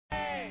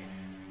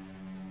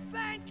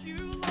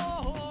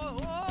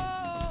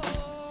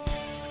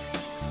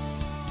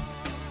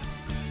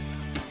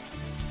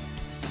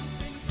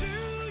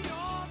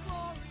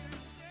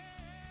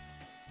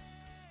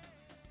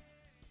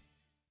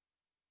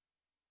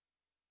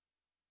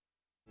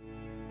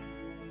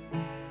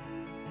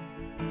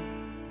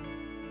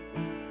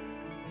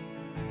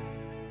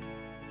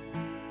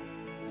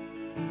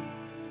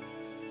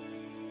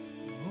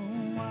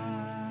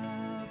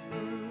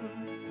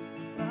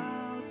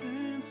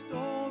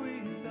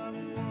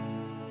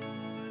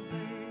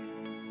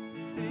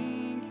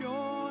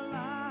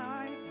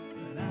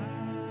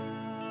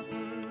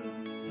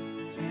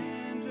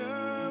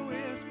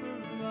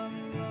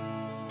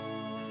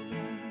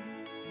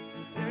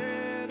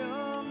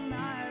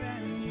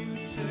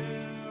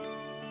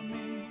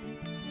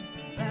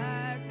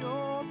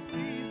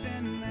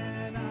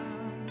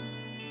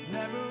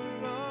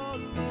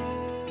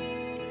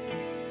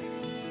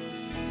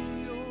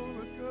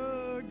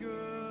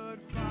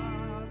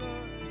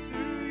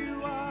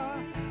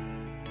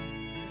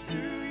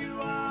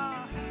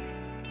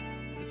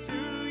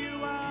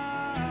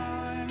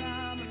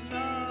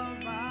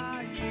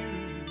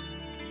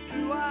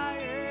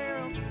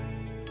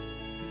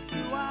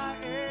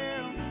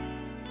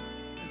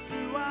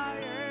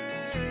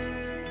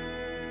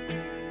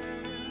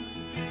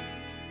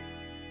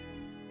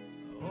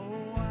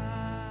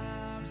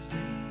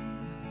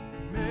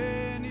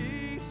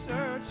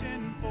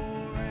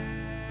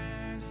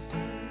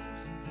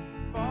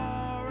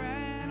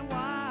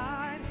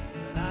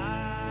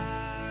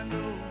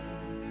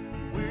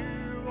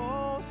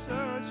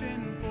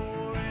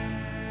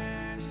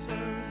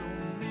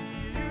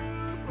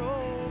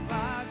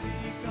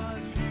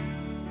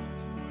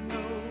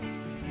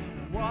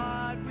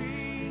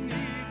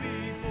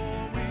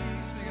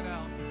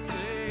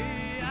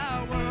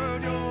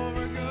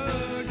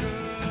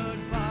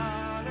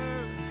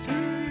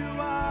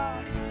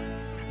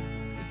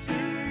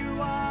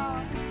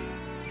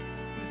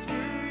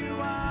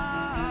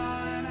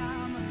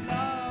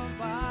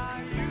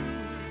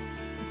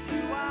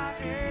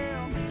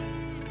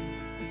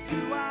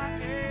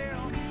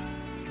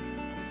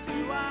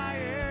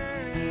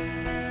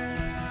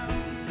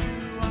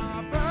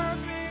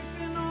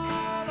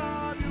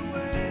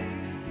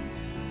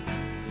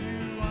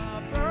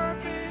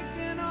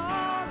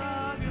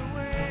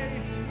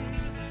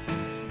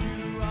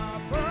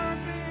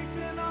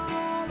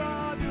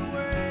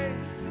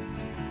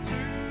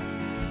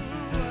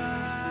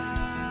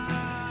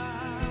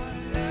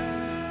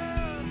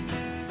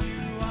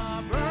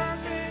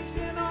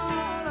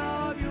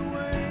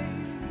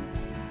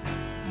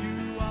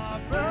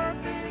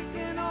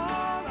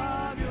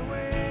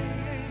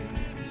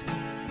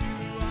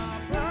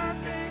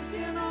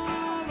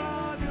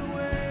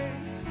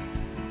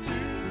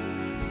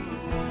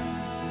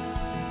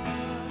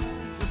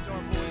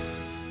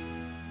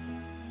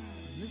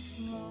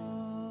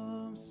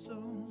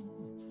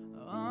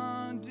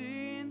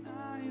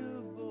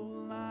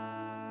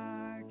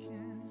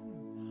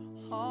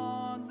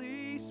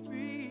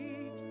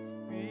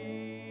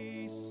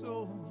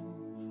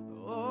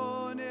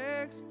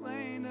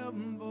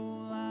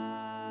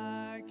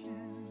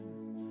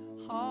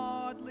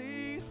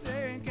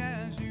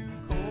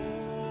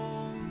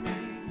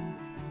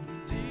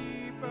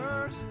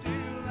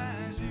still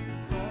as you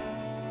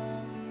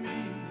call me.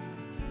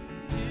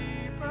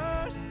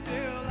 Deeper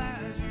still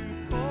as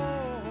you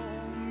call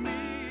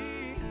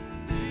me.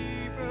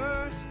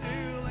 Deeper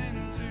still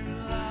into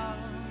love.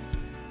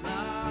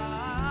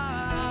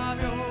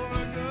 You're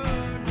a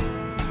good,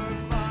 good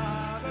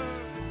Father.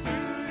 It's who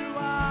you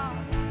are.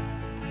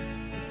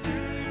 It's who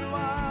you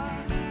are.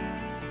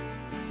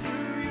 It's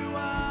who you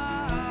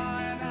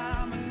are. And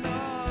I'm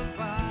loved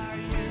by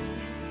you.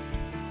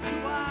 It's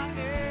who I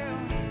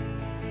am.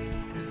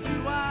 It's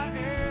who I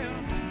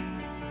am.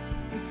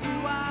 It's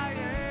who I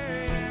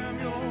am.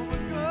 You're a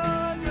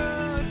good,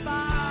 good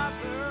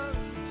Father.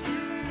 It's who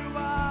you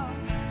are.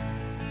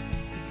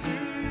 It's who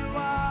you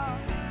are.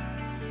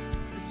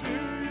 It's who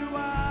you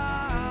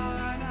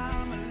are. And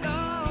I'm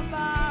loved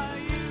by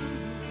you.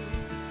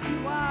 It's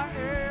who I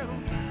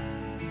am.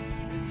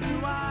 It's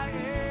who I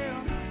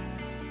am.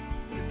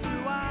 It's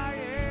who I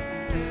am.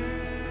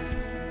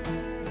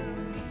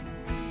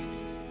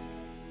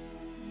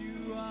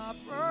 You are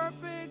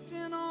perfect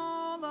in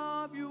all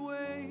of your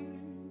ways.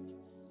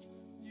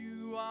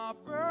 You are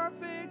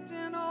perfect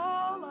in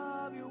all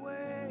of your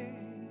ways.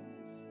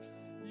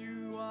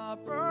 You are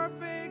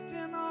perfect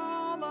in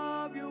all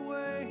of your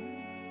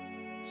ways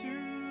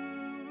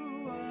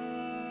to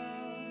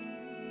us.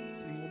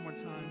 Sing one more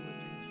time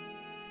with me.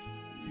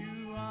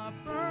 You are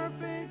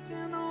perfect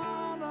in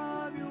all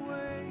of your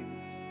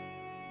ways.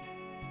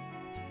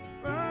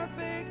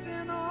 Perfect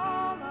in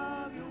all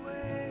of your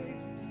ways.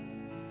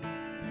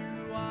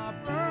 You are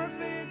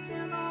perfect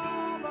in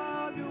all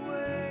of your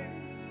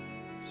ways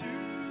to us.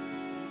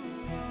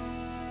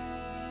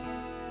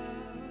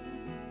 Yes, Lord.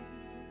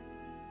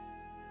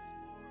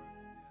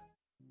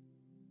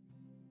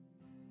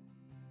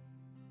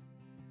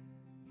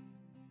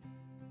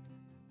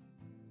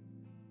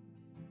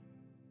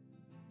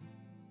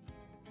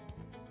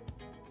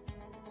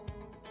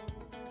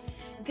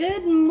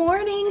 Good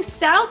morning,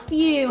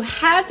 Southview.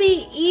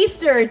 Happy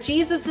Easter.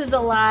 Jesus is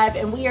alive,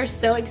 and we are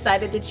so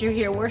excited that you're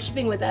here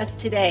worshiping with us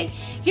today.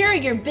 Here are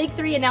your big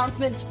three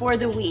announcements for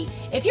the week.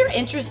 If you're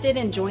interested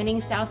in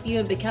joining Southview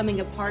and becoming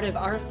a part of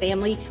our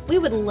family, we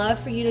would love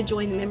for you to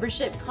join the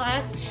membership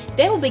class.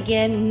 They will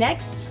begin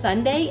next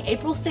Sunday,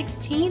 April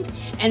 16th,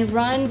 and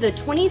run the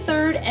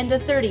 23rd and the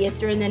 30th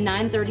during the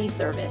 9:30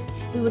 service.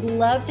 We would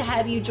love to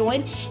have you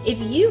join. If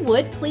you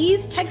would,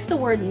 please text the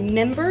word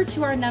member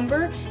to our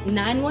number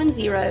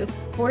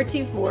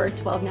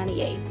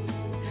 910-424-1298.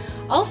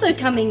 Also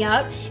coming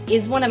up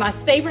is one of my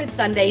favorite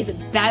Sundays,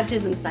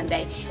 Baptism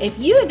Sunday. If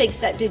you have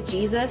accepted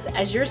Jesus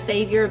as your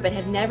Savior but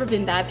have never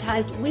been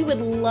baptized, we would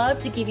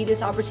love to give you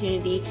this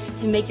opportunity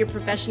to make your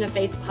profession of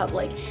faith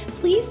public.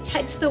 Please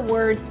text the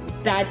word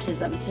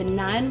baptism to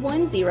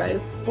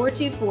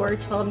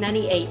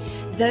 910-424-1298.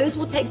 Those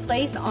will take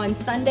place on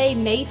Sunday,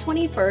 May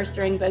 21st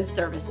during both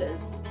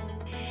services.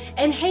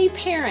 And hey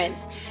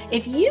parents,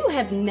 if you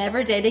have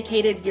never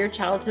dedicated your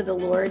child to the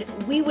Lord,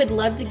 we would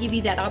love to give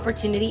you that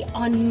opportunity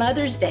on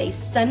Mother's Day,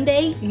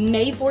 Sunday,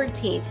 May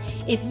 14th.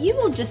 If you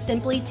will just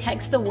simply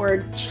text the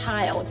word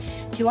child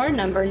to our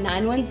number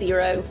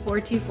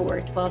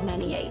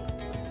 910-424-1298.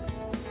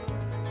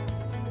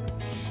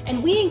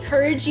 And we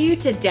encourage you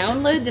to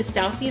download the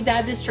Southview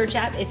Baptist Church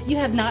app if you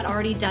have not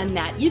already done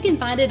that. You can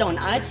find it on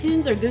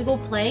iTunes or Google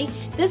Play.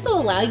 This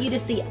will allow you to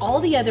see all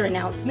the other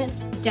announcements,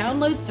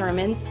 download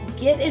sermons,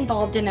 get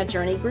involved in a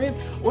journey group,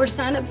 or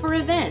sign up for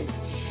events.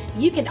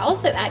 You can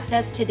also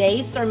access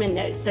today's sermon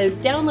notes, so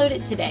download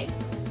it today.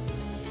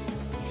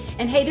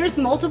 And hey, there's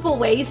multiple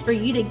ways for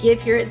you to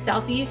give here at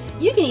Southview.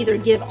 You can either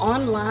give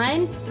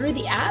online through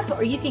the app,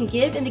 or you can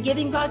give in the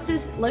giving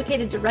boxes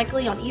located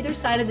directly on either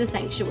side of the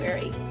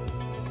sanctuary.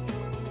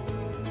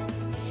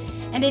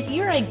 And if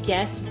you're a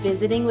guest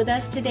visiting with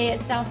us today at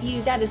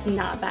Southview, that is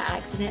not by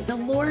accident. The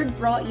Lord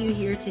brought you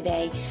here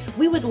today.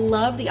 We would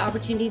love the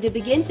opportunity to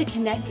begin to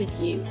connect with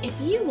you. If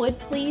you would,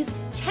 please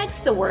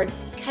text the word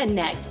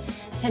connect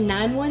to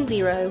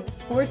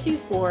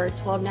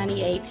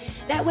 910-424-1298.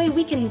 That way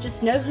we can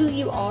just know who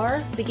you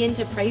are, begin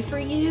to pray for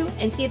you,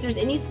 and see if there's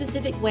any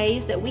specific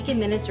ways that we can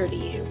minister to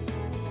you.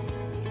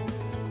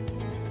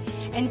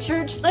 And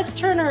church, let's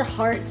turn our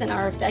hearts and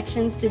our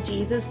affections to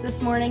Jesus this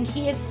morning.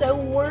 He is so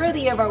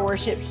worthy of our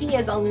worship. He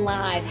is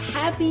alive.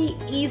 Happy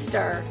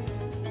Easter.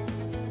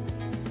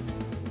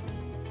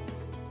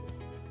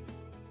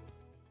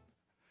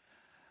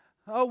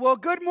 Oh, well,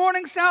 good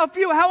morning,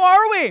 Southview. How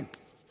are we?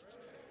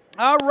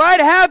 All right,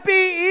 happy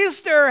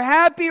Easter,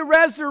 happy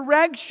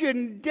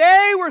Resurrection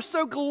Day. We're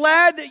so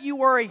glad that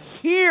you are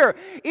here.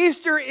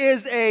 Easter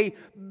is a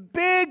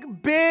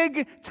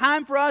big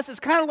time for us. It's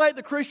kind of like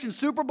the Christian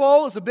Super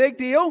Bowl. It's a big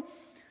deal.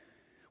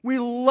 We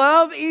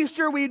love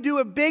Easter. We do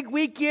a big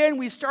weekend.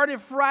 We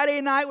started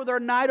Friday night with our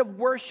night of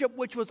worship,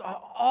 which was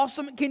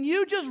awesome. Can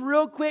you just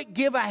real quick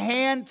give a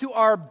hand to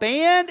our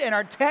band and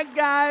our tech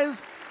guys?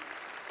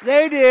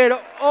 They did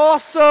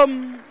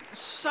awesome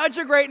such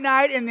a great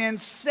night. And then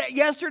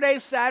yesterday,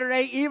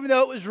 Saturday, even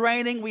though it was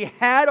raining, we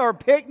had our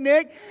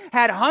picnic,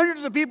 had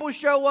hundreds of people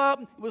show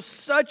up. It was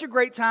such a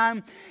great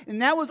time.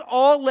 And that was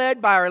all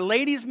led by our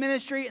ladies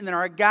ministry, and then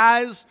our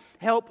guys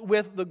helped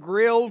with the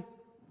grill.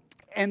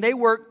 And they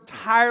worked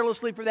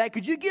tirelessly for that.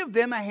 Could you give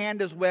them a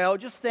hand as well?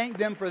 Just thank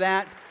them for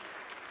that.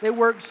 They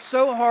worked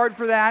so hard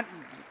for that.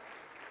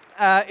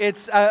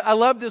 I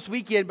love this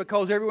weekend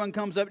because everyone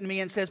comes up to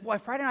me and says, boy,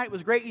 Friday night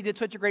was great. You did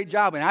such a great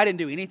job. And I didn't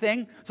do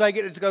anything. So I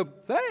get to go,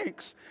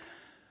 thanks.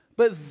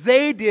 But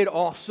they did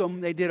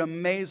awesome. They did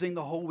amazing.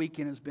 The whole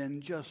weekend has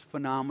been just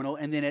phenomenal.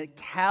 And then it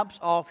caps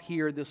off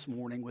here this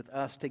morning with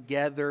us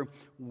together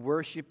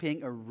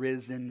worshiping a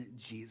risen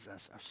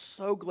Jesus. I'm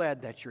so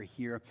glad that you're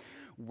here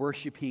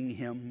worshiping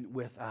him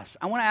with us.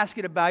 I want to ask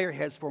you to bow your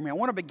heads for me. I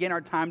want to begin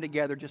our time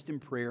together just in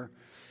prayer.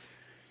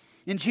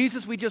 In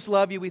Jesus, we just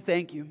love you. We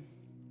thank you.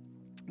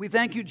 We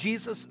thank you,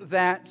 Jesus,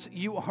 that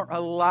you are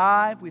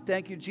alive. We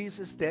thank you,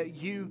 Jesus, that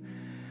you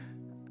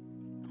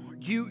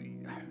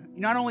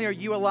not only are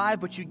you alive,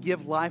 but you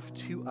give life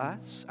to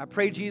us. I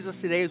pray,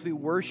 Jesus, today as we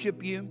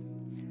worship you,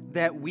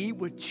 that we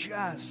would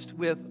just,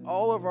 with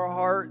all of our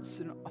hearts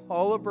and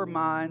all of our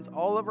minds,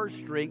 all of our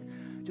strength,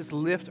 just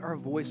lift our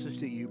voices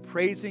to you,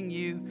 praising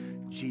you,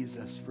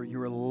 Jesus, for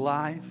your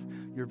life,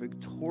 your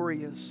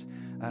victorious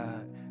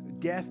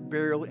death,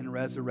 burial, and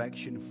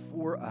resurrection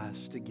for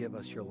us to give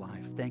us your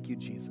life. Thank you,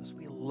 Jesus.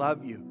 We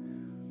love you.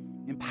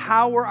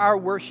 Empower our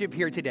worship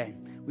here today.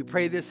 We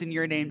pray this in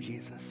your name,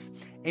 Jesus.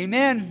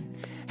 Amen.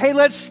 Hey,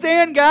 let's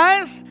stand,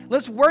 guys.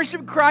 Let's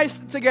worship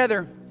Christ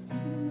together.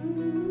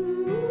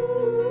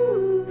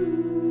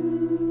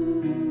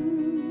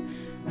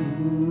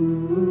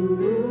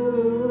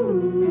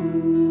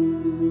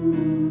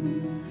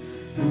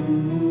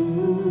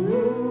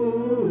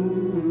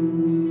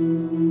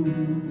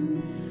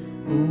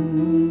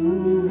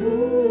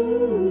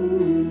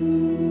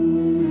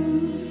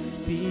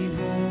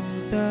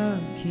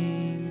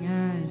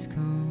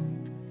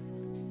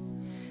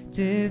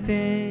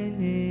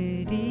 Divinity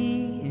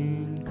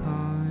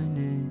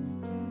incarnate,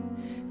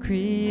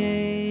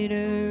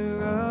 creator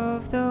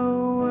of the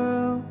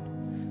world,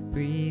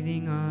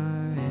 breathing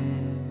our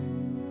air.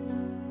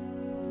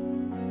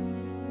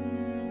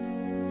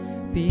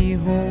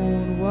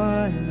 Behold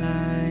what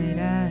light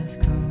has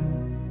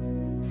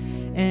come,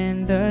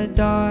 and the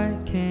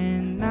dark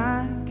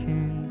cannot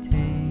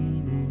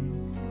contain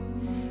it.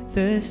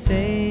 The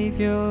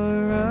Savior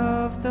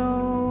of the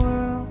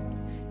world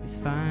is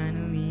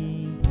finally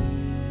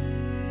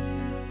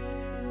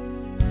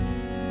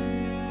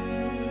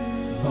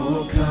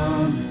Oh,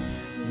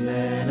 come,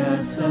 let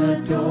us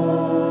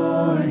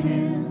adore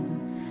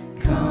him.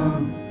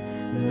 Come,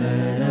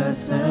 let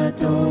us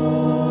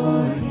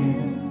adore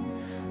him.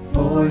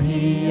 For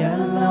he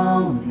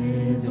alone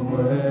is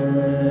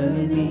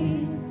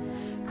worthy.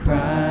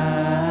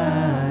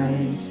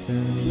 Christ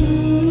the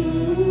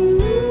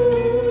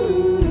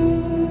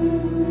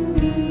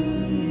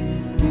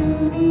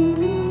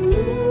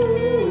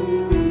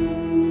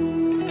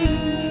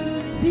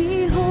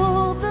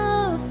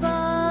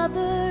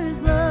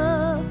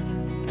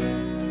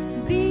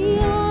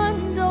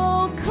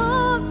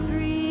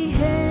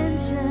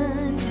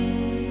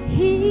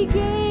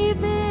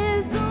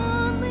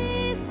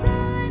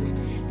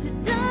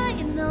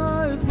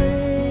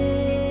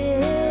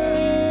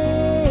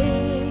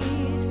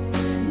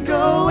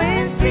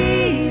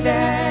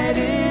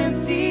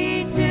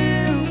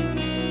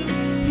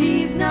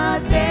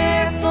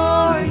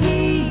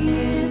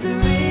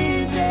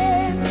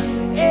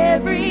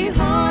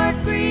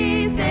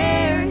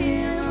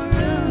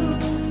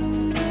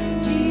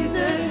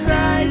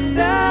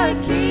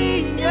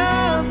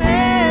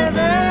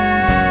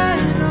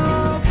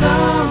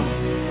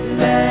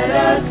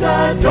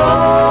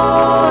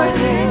adore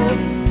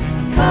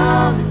him.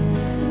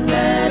 Come,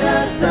 let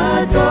us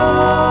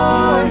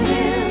adore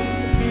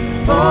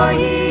him. For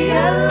he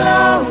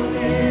alone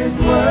is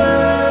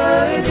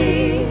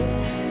worthy.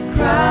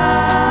 Christ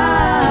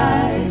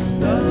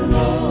the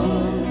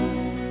Lord.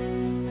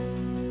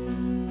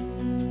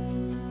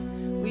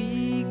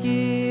 We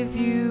give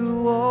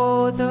you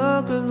all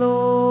the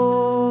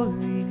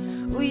glory.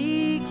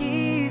 We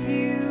give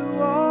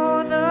you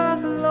all the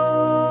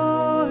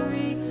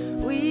glory.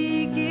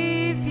 We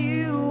give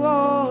you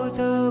all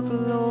the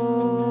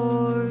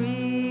glory.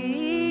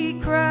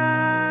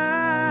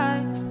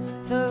 Christ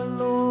the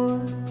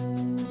Lord.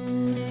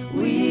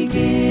 We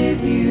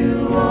give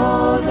you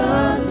all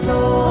the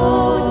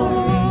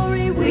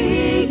glory.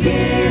 We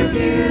give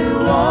you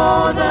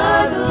all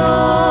the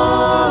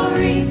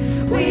glory.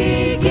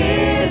 We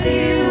give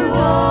you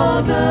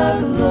all the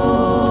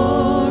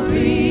glory.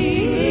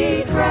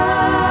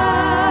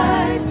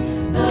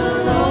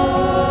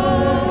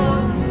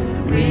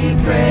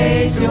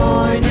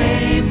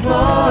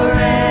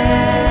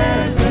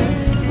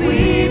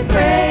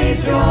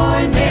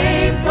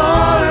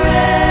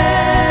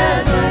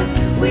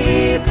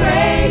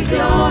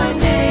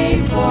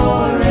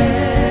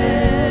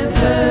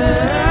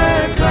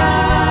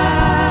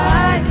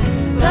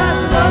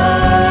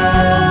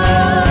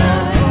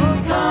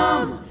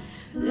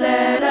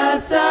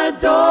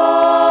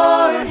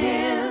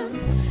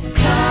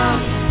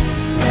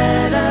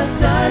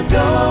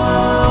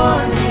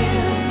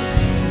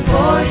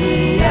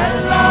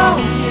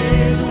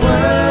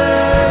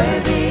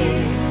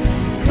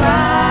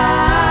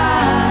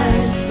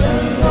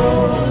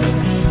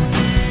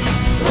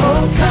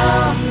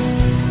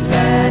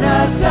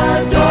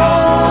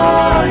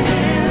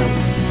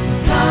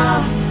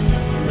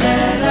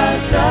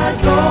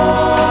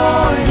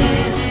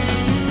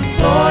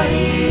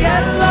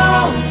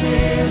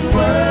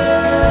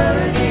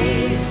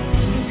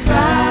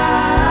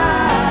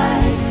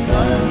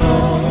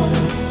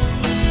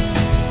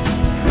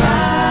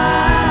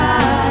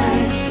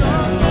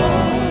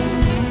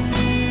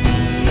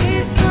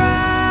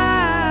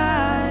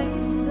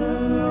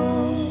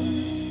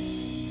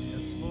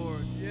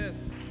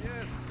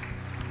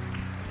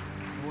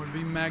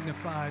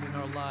 magnified in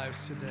our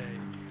lives today.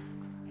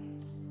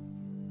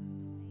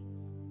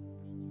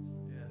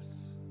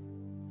 Yes.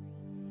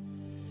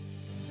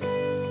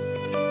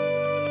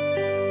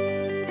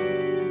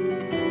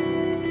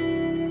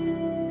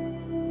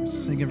 We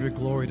sing of your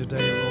glory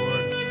today,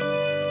 Lord.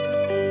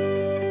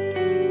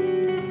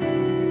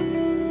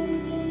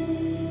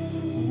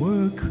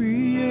 Were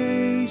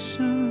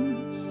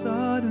creation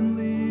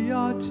suddenly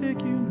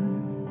articulate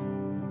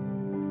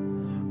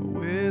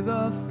with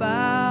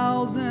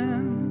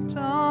 1,000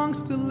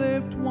 tongues to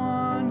lift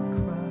one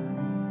cry,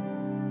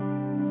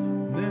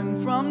 then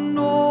from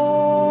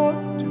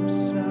north to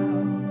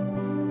south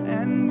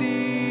and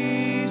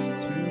east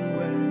to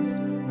west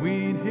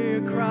we'd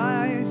hear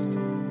Christ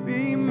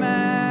be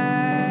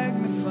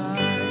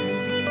magnified.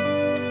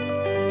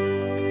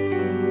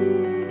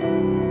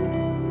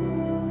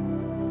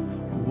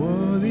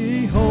 Were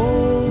the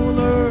whole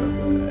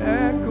earth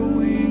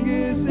echoing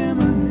his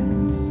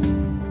eminence,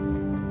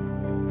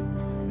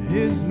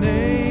 his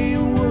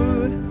name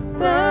would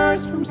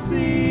burst from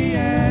sea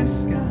and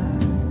sky,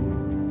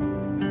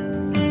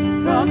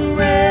 from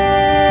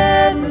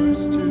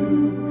rivers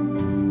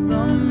to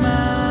the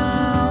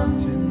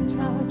mountain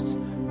tops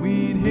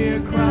we'd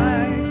hear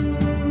Christ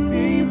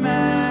be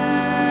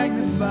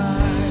magnified.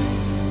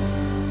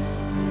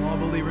 All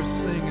believers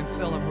sing and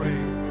celebrate.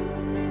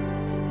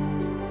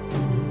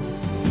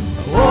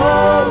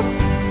 Oh,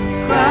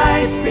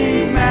 Christ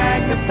be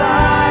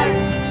magnified,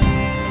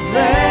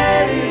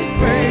 let his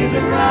praise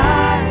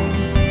arise.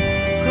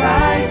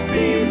 Christ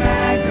be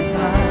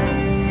magnified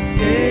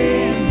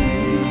in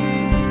me.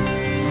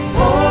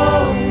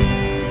 Oh,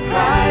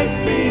 Christ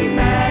be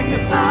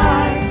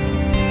magnified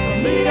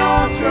from the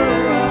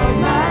altar of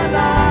my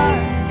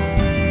life.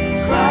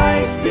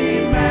 Christ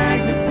be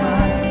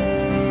magnified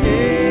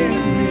in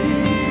me.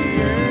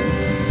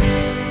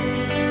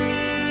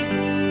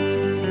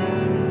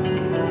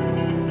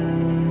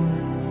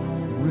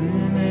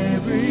 When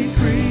every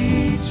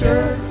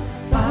creature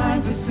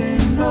finds a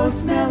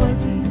sinless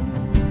melody,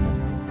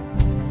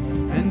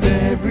 and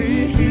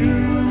every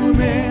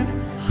human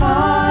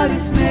heart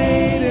is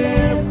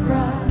native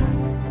cry,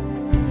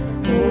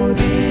 oh,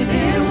 then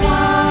in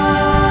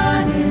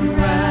one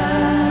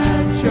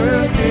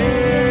enraptured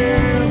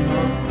hymn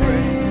of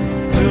praise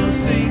we'll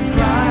sing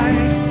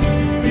Christ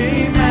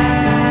be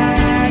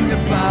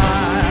magnified.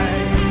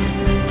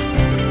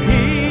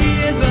 He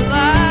is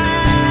alive.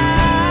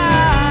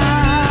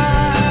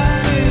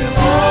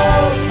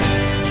 Oh,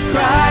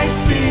 Christ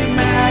be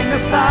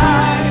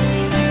magnified,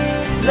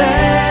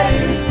 let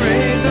his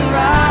praise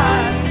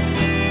arise.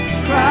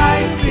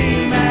 Christ be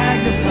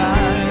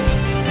magnified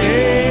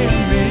in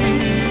me.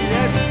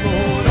 Yes,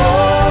 Lord. Oh,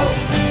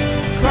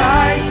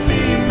 Christ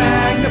be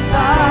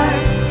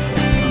magnified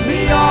from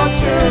the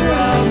altar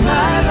of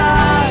my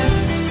life.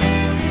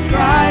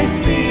 Christ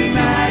be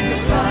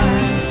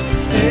magnified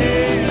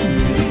in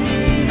me.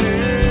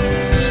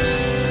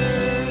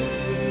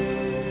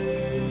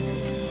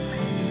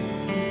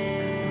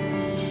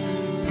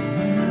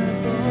 And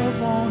above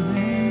all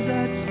names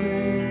that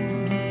save,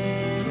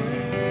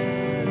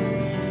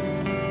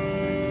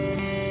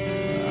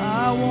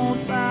 I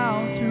won't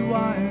bow to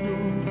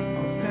idols.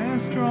 I'll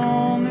stand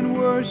strong and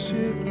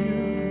worship you.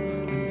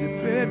 And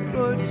if it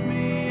puts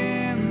me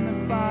in the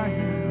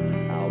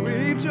fire, I'll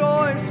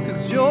rejoice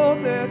 'cause you're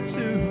there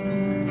too.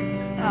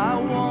 I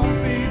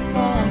won't be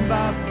formed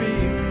by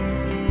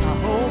feelings. I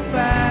hold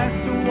fast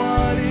to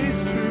what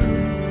is true.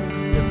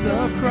 If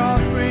the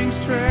cross brings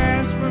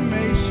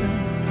transformation,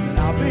 then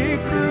I'll be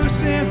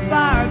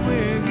crucified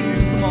with you.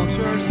 Come on,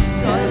 church.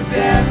 'Cause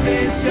death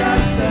is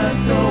just a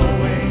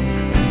doorway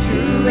to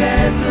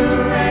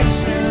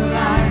resurrection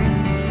life.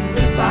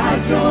 If I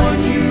join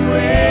you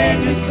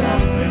in your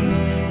sufferings,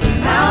 then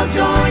I'll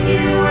join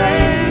you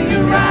in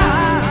your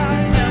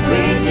rise.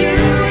 When you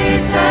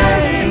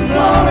return in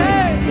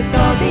glory with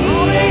all the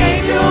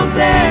angels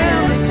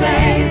and the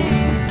saints,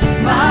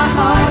 my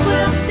heart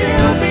will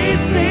still be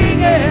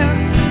singing,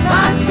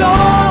 my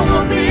soul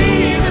will be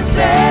the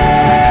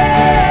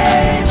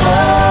same.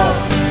 Oh,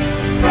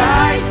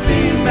 Christ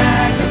be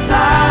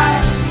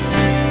magnified,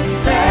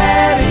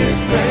 let his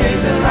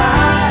praise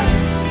arise.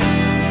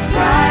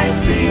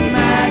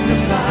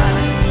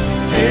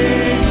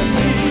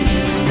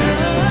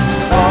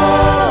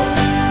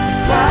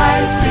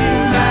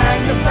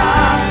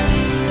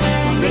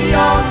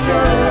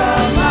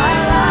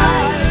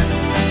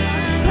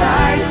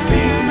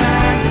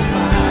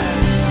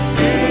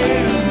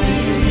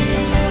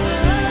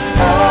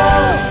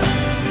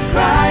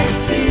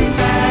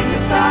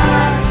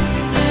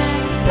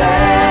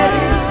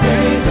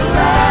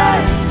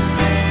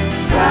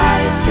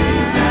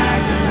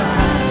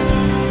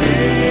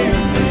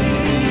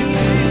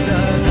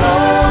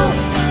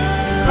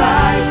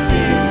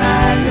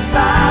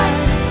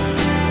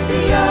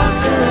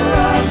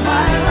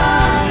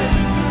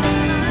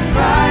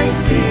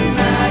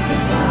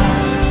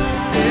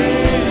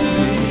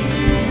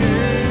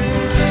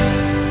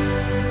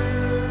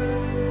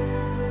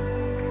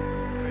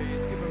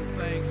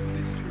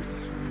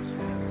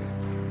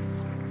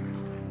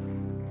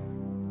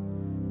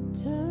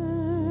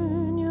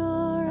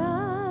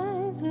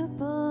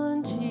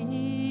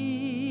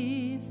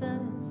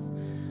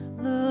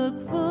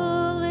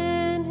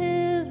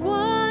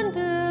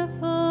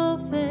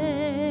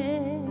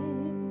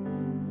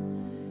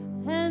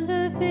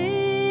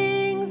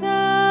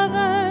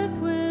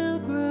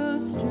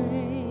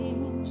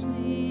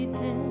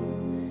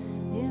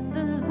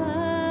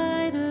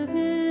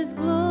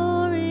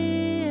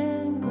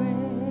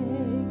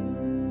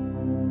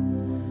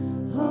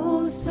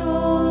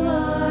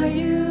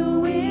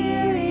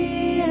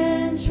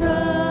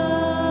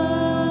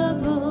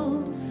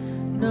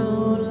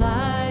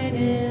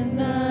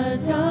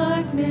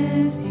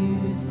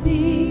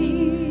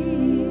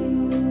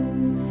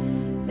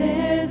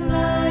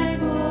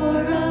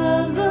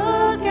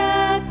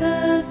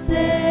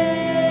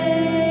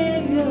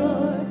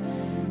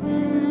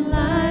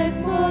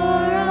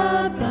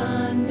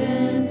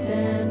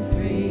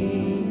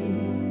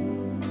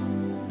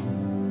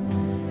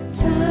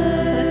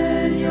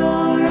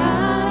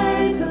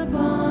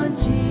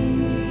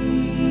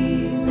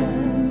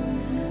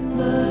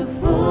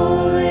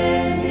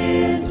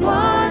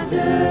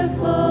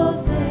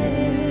 wonderful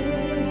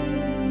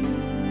face,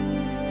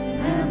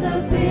 and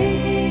the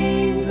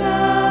things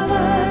of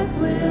earth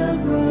will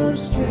grow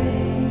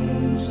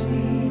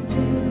strangely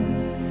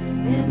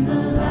dim in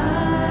the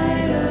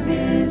light of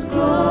His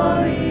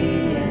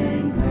glory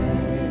and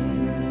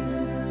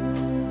grace.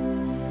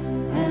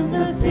 And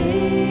the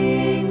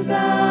things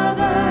of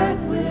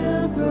earth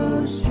will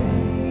grow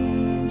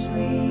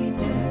strangely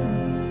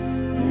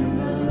dim in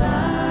the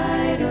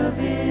light of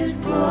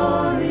His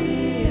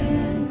glory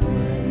and grace.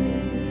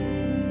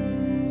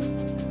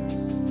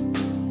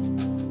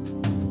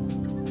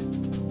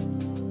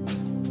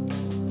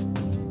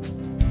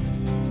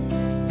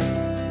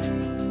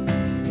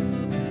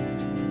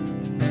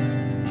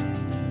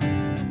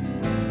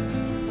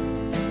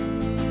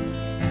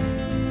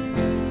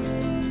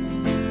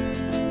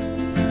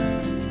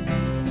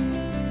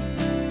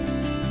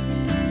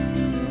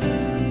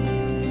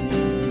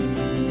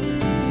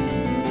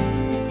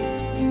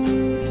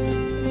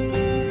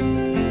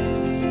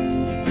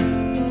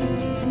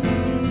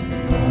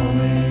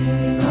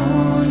 Falling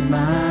on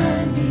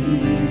my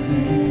knees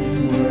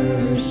in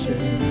worship,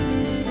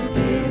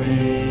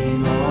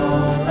 giving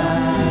all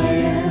I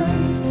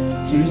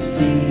am to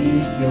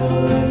seek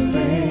your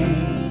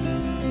face.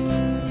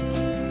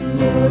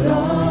 Lord,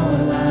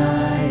 all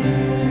I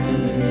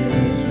am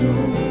is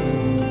yours.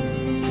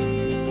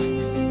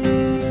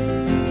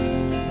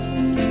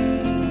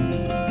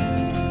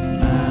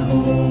 My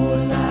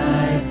whole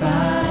life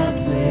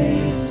I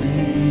place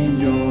in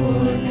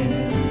your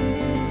hands.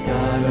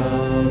 God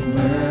of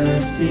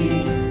mercy,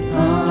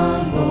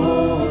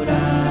 humbled I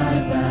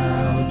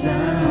bow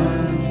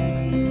down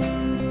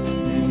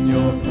in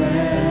your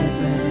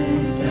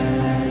presence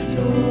at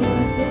your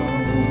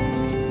throne.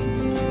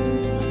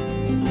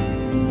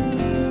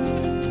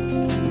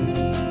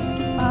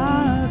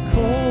 I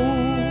call,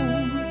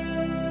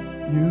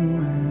 you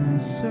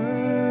answer,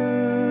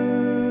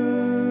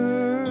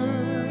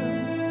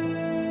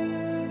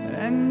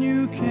 and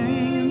you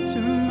came to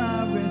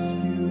my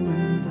rescue,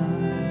 and I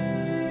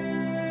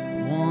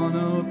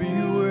wanna be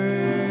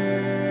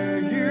where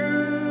you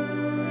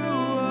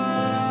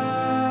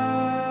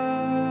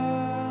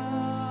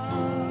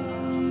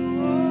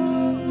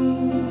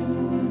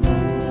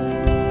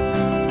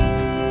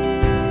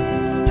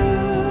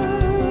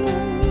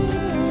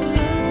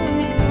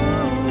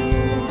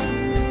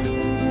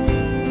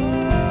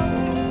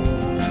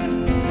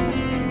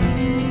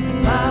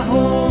My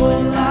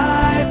whole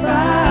life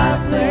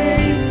I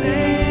place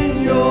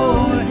in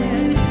your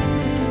hands,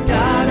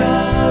 God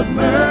of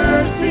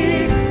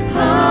mercy,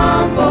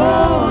 humble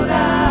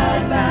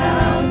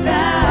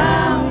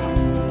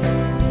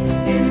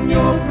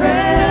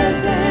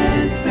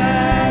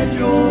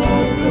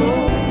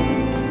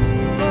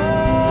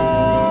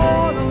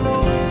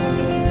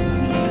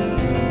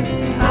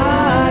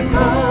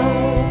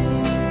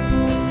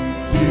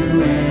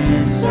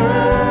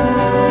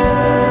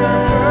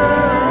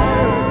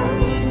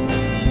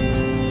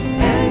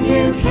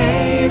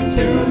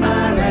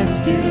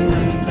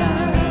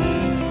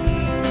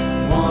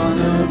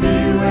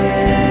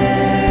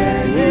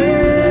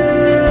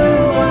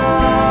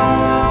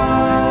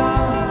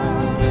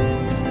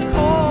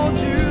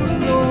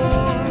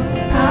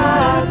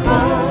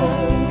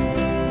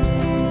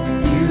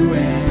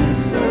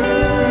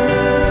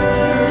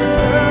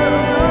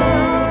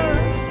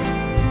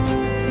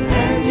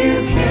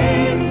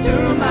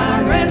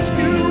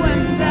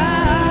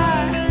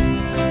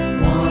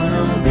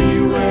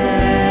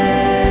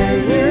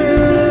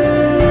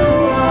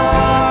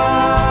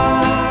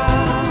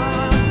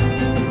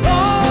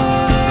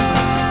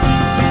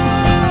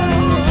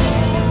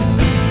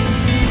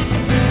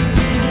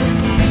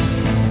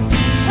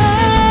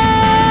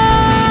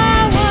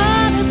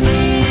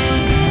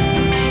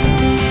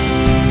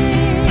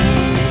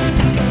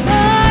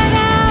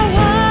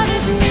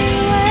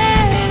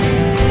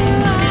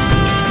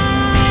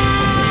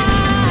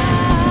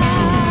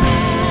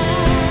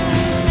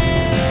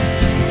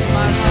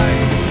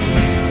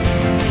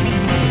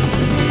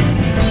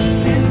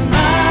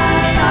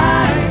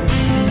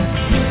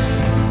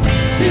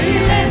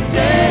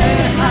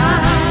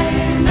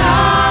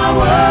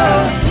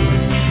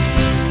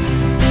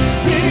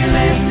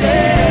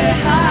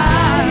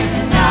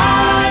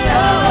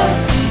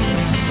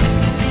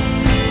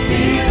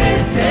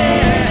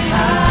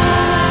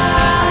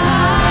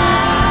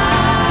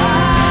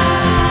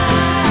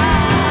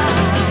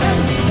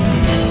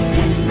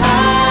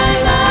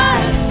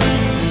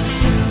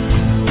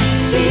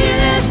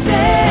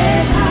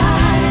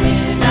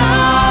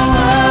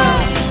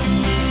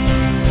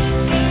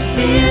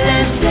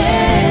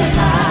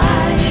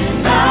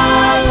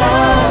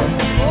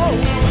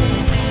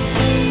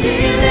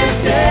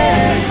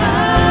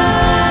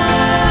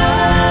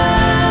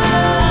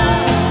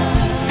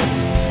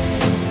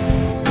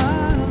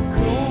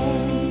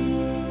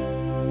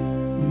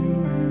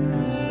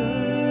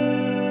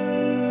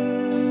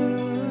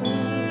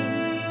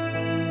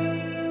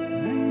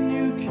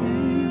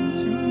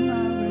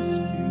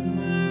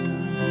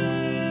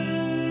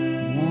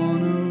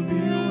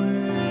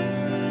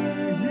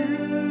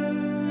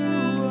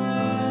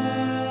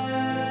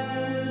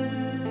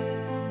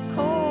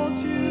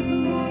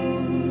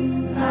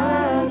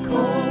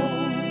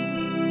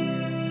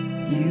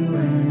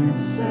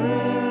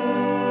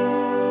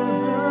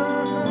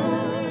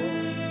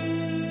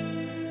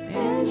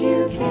and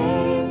you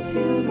came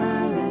to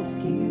my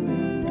rescue,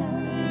 and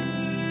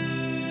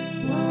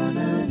I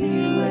wanna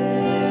be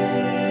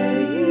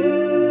where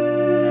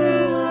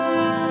you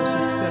are. Let's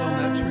just sit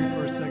on that tree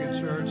for a second,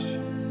 church.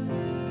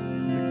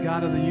 The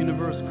God of the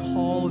universe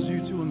calls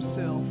you to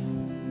himself.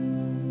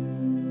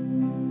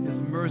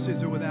 His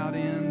mercies are without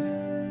end.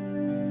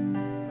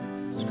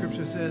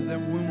 Scripture says that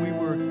when we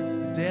were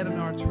dead in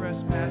our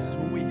trespasses,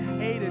 when we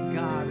hated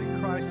God,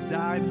 and Christ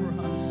died for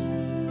us.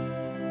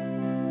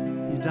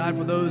 He died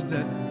for those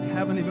that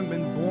haven't even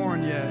been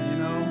born yet, you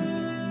know.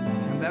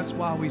 And that's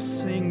why we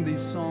sing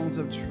these songs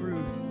of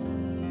truth.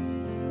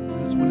 I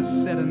just want to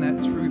sit in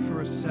that truth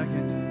for a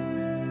second.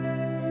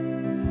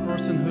 The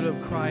personhood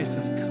of Christ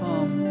has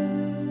come,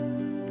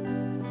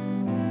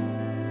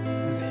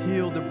 has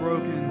healed the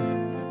broken,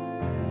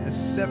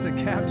 has set the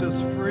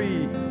captives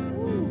free.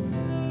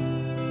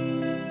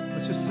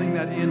 Let's just sing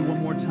that in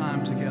one more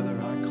time together.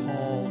 I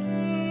called,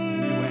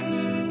 and you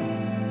answered.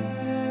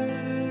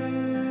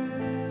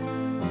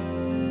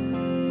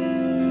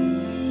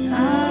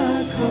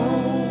 I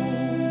called,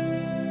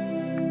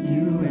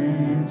 you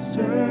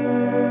answered,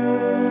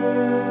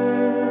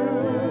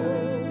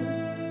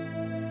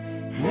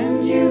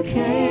 and you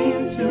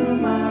came to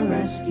my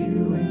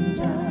rescue, and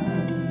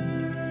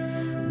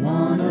I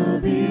wanna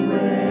be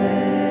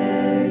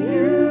where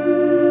you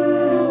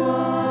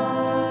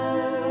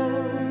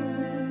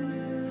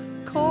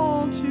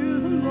Called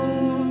you,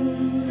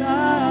 Lord.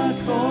 I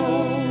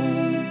called,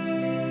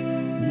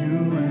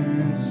 you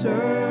answered,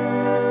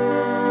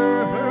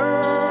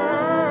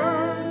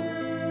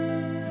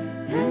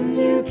 and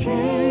you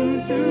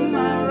came to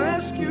my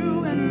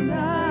rescue, and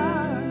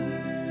I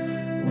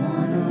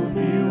wanna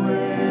be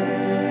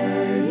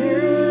where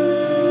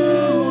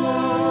you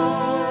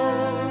are.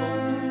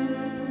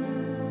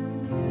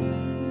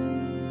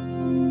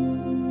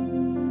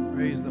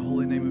 Praise the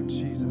holy name of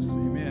Jesus.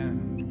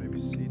 Amen. You may be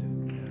seated.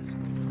 Yes.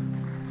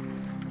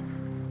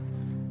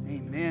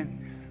 Amen.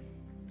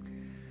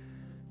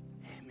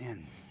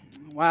 Amen.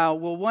 Wow.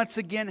 Well, once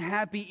again,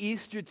 happy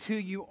Easter to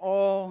you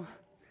all.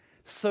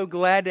 So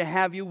glad to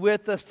have you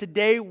with us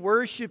today,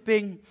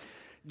 worshiping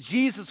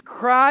Jesus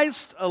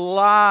Christ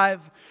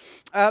alive.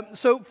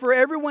 So for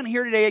everyone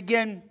here today,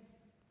 again,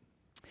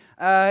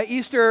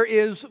 Easter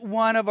is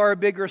one of our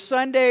bigger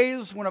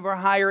Sundays, one of our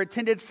higher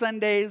attended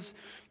Sundays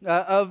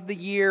of the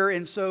year.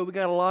 And so we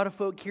got a lot of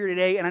folk here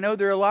today. And I know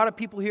there are a lot of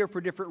people here for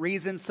different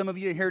reasons. Some of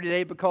you are here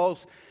today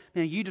because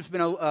you've just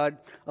been a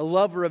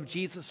lover of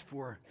Jesus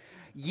for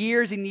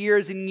years and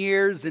years and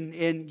years.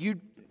 And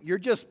you're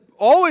just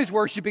always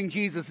worshiping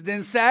Jesus. And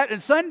then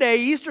Sunday,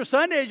 Easter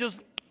Sunday, is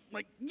just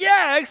like,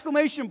 yeah,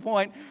 exclamation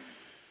point.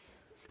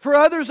 For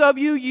others of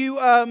you,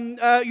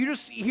 you're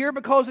just here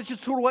because it's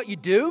just sort of what you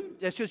do.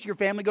 It's just your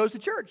family goes to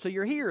church, so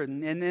you're here.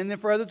 And then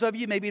for others of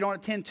you, maybe you don't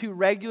attend too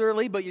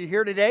regularly, but you're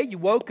here today. You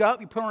woke up,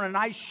 you put on a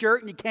nice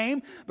shirt, and you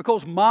came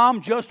because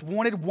mom just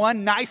wanted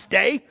one nice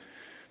day.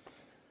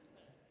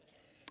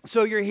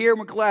 So you're here, and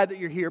we're glad that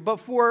you're here. But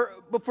for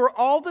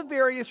all the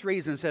various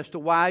reasons as to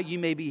why you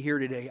may be here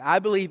today, I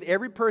believe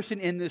every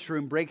person in this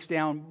room breaks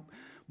down,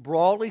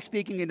 broadly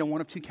speaking, into one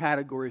of two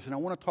categories. And I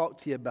want to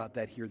talk to you about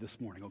that here this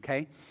morning,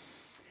 okay?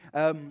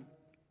 When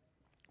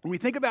we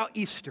think about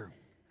Easter,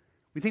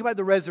 we think about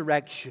the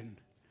resurrection,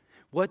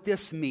 what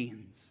this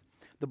means.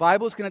 The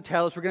Bible is going to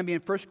tell us, we're going to be in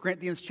 1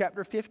 Corinthians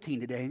chapter 15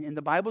 today, and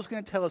the Bible is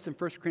going to tell us in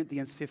 1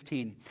 Corinthians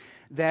 15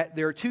 that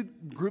there are two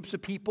groups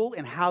of people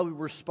and how we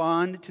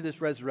respond to this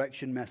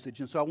resurrection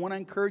message. And so I want to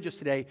encourage us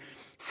today,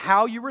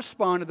 how you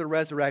respond to the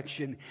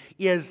resurrection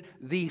is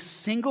the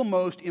single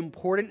most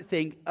important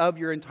thing of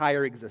your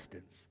entire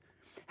existence.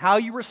 How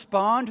you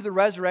respond to the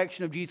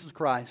resurrection of Jesus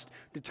Christ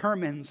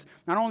determines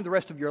not only the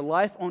rest of your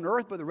life on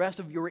earth, but the rest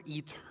of your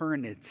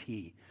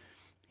eternity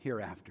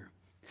hereafter.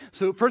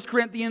 So 1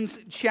 Corinthians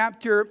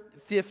chapter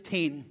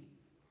 15.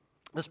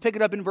 Let's pick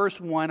it up in verse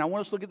 1. I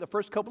want us to look at the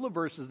first couple of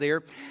verses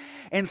there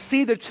and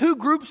see the two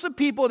groups of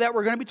people that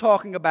we're going to be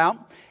talking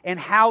about and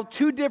how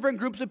two different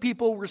groups of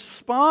people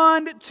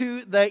respond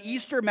to the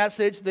Easter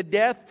message, the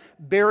death,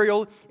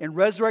 burial, and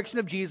resurrection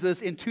of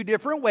Jesus in two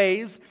different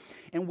ways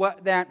and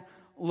what that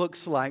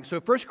looks like. So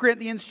 1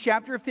 Corinthians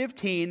chapter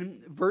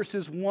 15,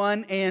 verses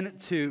 1 and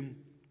 2.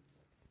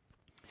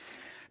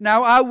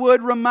 Now I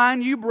would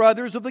remind you,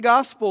 brothers, of the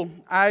gospel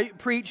I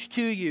preached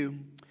to you,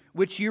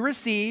 which you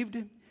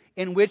received,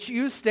 in which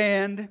you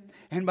stand,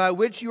 and by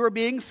which you are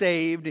being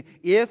saved,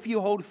 if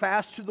you hold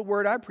fast to the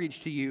word I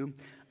preached to you,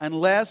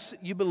 unless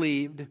you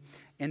believed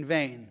in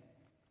vain.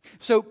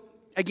 So,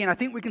 again, I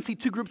think we can see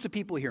two groups of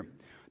people here.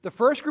 The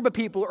first group of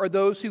people are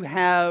those who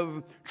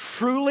have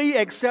truly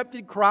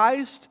accepted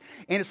Christ,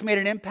 and it's made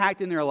an impact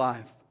in their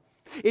life.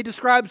 It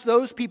describes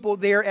those people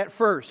there at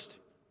first.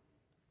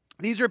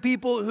 These are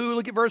people who,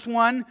 look at verse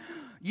 1,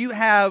 you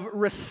have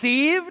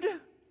received,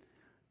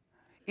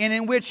 and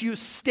in which you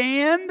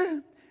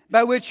stand,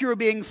 by which you are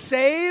being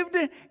saved,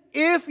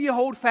 if you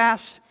hold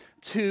fast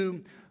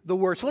to the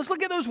word. So let's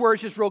look at those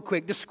words just real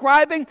quick.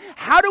 Describing,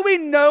 how do we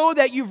know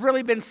that you've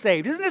really been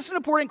saved? Isn't this an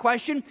important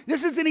question?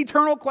 This is an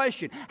eternal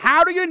question.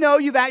 How do you know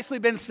you've actually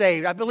been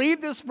saved? I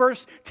believe this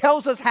verse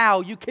tells us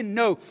how you can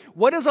know.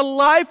 What does a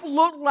life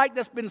look like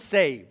that's been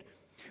saved?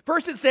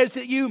 First, it says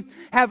that you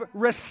have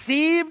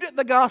received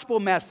the gospel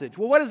message.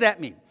 Well, what does that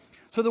mean?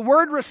 So the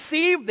word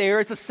receive there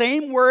is the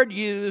same word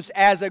used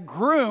as a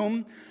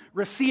groom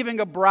receiving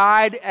a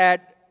bride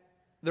at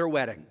their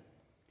wedding.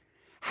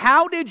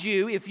 How did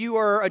you, if you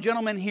are a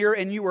gentleman here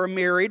and you were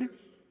married,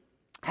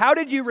 how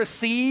did you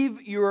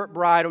receive your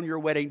bride on your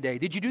wedding day?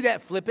 Did you do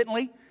that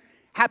flippantly,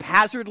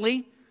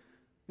 haphazardly?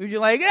 Were you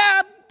like,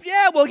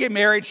 yeah, we'll get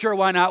married, sure,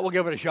 why not? We'll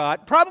give it a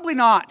shot. Probably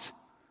not,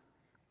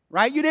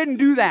 right? You didn't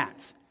do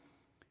that.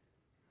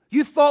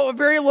 You thought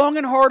very long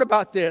and hard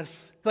about this.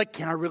 Like,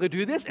 can I really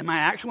do this? Am I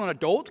actually an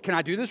adult? Can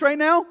I do this right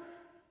now?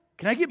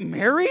 Can I get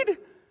married?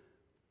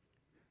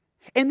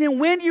 And then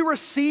when you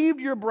received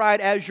your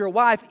bride as your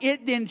wife,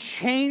 it then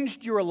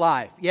changed your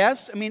life.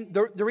 Yes? I mean,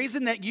 the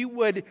reason that you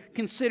would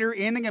consider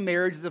ending a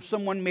marriage is if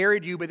someone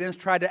married you but then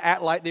tried to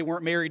act like they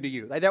weren't married to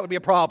you. Like, that would be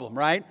a problem,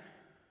 right?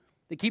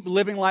 They keep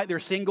living like they're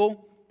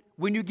single.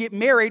 When you get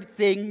married,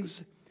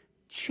 things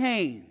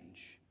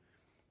change.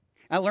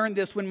 I learned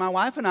this when my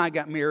wife and I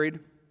got married.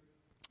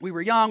 We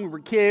were young, we were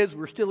kids, we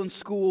were still in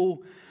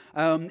school.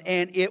 And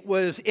it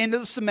was end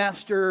of the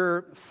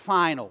semester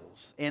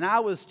finals. And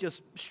I was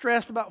just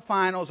stressed about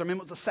finals. I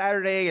remember it was a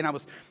Saturday and I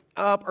was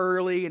up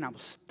early and I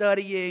was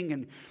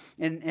studying.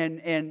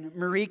 And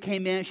Marie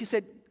came in. She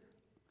said,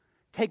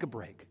 take a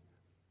break.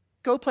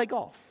 Go play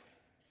golf.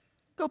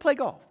 Go play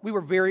golf. We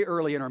were very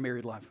early in our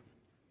married life.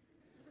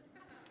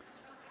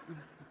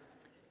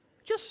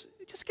 Just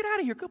get out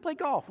of here. Go play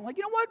golf. I'm like,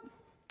 you know what?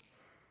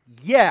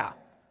 Yeah,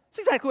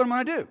 that's exactly what I'm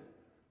going to do.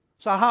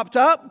 So I hopped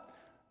up.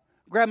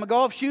 Grabbed my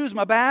golf shoes,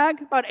 my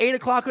bag. About 8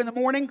 o'clock in the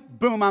morning,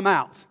 boom, I'm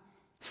out.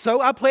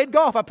 So I played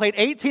golf. I played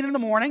 18 in the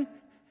morning,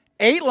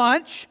 ate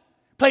lunch,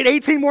 played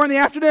 18 more in the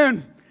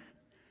afternoon.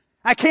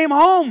 I came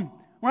home.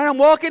 When I'm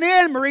walking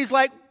in, Marie's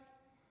like,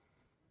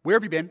 where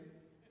have you been?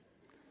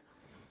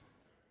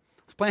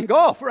 I was playing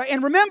golf, right?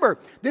 And remember,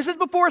 this is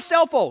before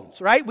cell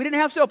phones, right? We didn't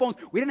have cell phones.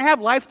 We didn't have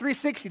Life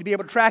 360 to be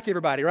able to track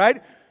everybody,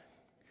 right?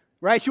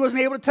 Right? She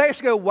wasn't able to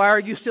text, go, why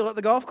are you still at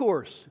the golf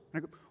course?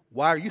 And I go,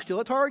 why are you still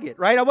at Target?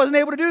 Right? I wasn't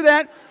able to do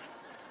that.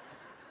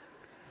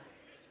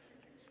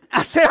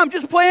 I said, I'm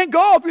just playing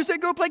golf. You said,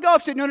 go play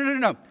golf. I said,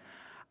 no.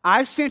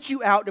 I sent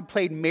you out to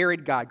play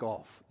married guy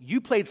golf.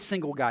 You played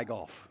single guy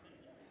golf.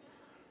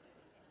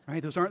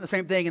 Right? Those aren't the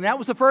same thing. And that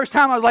was the first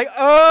time I was like,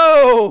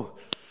 oh,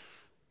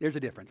 there's a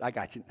difference. I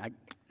got you. I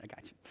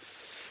got you.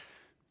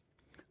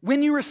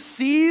 When you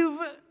receive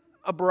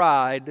a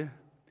bride,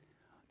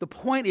 the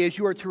point is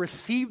you are to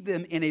receive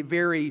them in a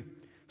very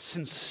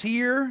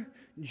sincere,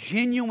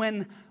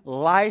 genuine,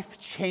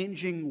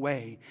 life-changing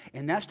way.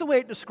 And that's the way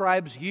it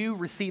describes you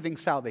receiving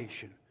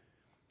salvation.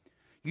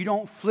 You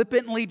don't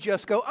flippantly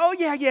just go, oh,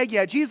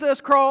 yeah,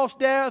 Jesus, cross,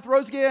 death,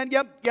 rose again,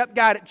 yep,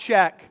 got it,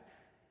 check.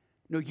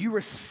 No, you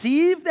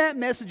receive that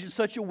message in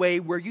such a way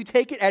where you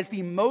take it as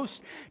the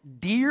most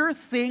dear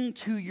thing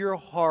to your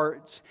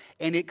heart,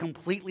 and it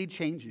completely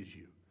changes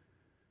you.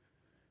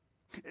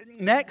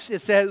 Next,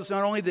 it says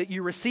not only that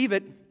you receive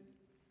it,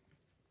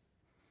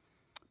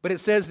 but it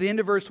says, the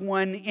end of verse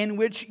 1, in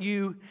which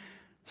you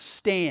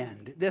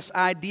stand. This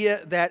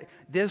idea that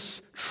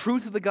this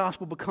truth of the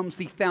gospel becomes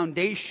the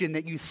foundation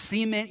that you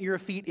cement your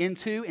feet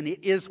into, and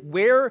it is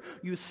where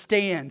you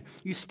stand.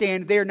 You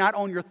stand there not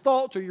on your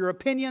thoughts or your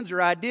opinions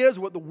or ideas,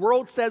 what the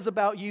world says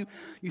about you.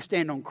 You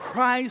stand on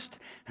Christ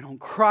and on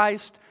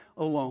Christ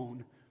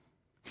alone.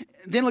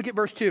 Then look at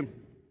verse 2.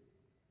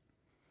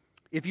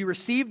 If you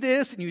receive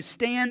this and you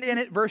stand in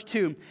it, verse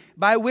 2,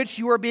 by which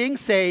you are being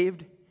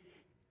saved,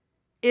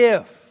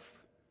 if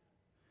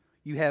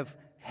you have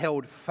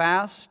held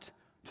fast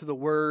to the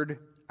word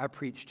I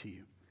preached to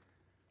you.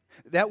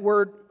 That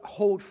word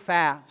hold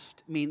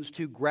fast means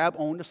to grab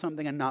onto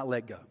something and not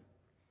let go.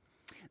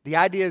 The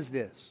idea is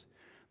this.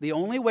 The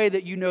only way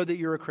that you know that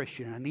you're a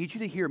Christian, and I need you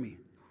to hear me,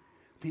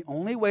 the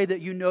only way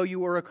that you know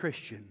you are a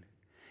Christian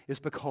is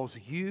because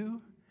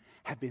you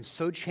have been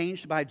so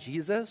changed by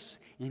Jesus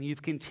and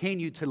you've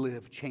continued to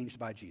live changed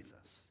by Jesus.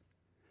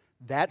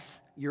 That's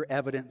your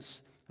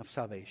evidence of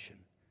salvation.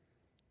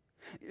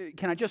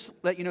 Can I just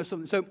let you know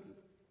something? So,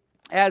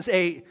 as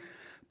a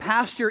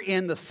pastor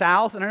in the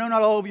South, and I know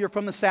not all of you are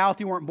from the South,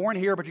 you weren't born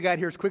here, but you got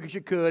here as quick as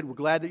you could. We're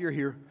glad that you're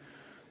here.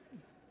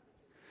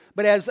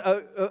 But as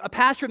a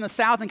pastor in the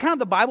South and kind of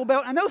the Bible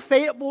Belt, I know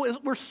Fayetteville,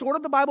 we're sort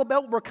of the Bible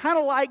Belt. We're kind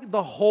of like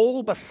the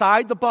hole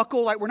beside the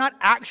buckle. Like, we're not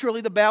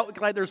actually the belt.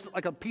 Like, there's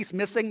like a piece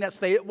missing. That's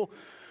Fayetteville.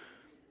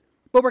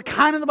 But we're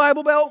kind of the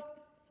Bible Belt.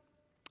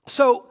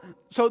 So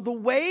the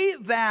way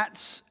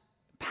that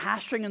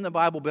pastoring in the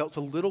Bible Belt's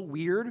a little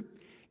weird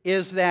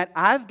is that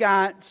I've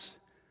got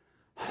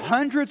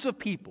hundreds of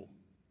people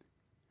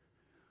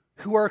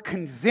who are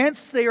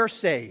convinced they are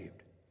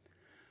saved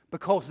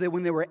because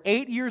when they were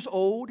 8 years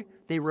old,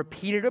 they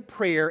repeated a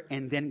prayer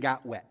and then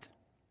got wet.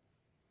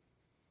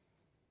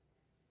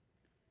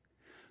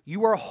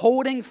 you are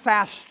holding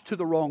fast to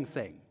the wrong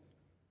thing.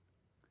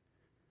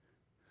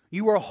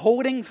 You are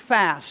holding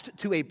fast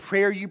to a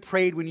prayer you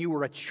prayed when you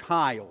were a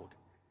child.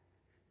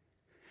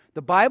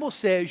 The Bible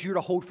says you're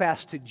to hold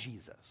fast to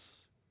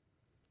Jesus.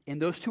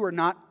 And those two are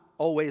not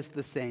always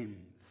the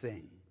same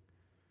thing.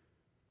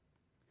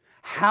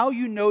 How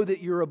you know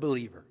that you're a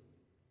believer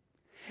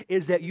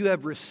is that you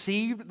have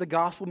received the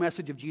gospel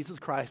message of Jesus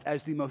Christ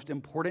as the most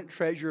important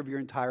treasure of your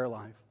entire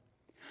life.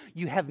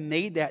 You have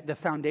made that the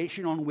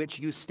foundation on which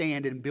you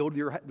stand and build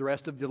the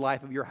rest of the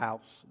life of your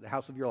house, the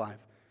house of your life.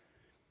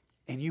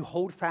 And you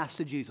hold fast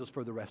to Jesus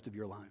for the rest of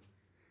your life.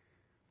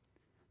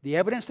 The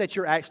evidence that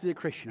you're actually a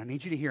Christian, I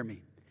need you to hear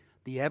me.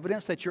 The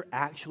evidence that you're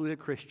actually a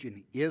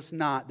Christian is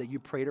not that you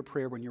prayed a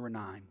prayer when you were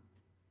 9.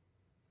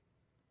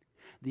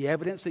 The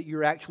evidence that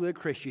you're actually a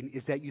Christian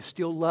is that you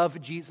still love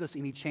Jesus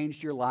and He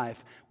changed your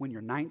life when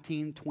you're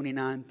 19,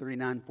 29,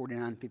 39,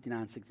 49,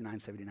 59, 69,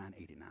 79,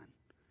 89.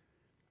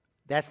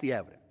 That's the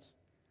evidence.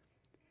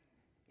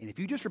 And if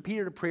you just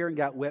repeated a prayer and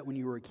got wet when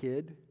you were a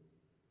kid,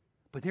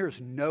 but there is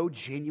no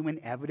genuine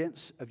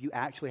evidence of you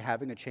actually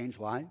having a changed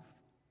life,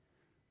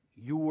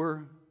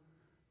 you're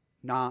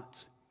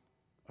not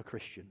a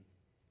Christian.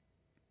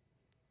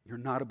 You're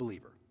not a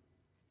believer.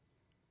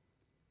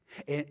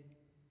 And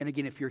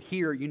again, if you're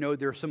here, you know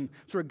there are some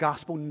sort of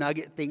gospel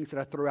nugget things that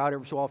I throw out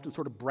every so often,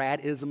 sort of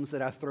Brad-isms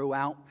that I throw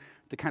out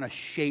to kind of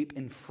shape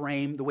and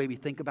frame the way we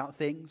think about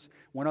things.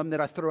 One of them that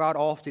I throw out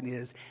often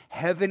is,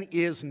 heaven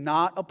is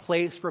not a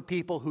place for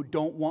people who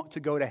don't want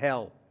to go to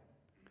hell.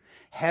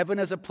 Heaven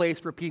is a place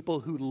for people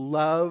who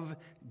love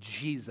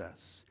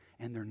Jesus,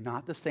 and they're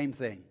not the same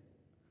thing.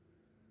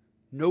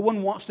 No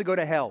one wants to go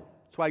to hell.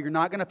 That's why you're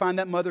not going to find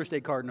that Mother's Day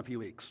card in a few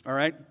weeks, all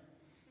right?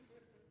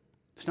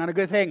 It's not a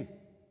good thing.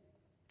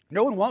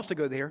 No one wants to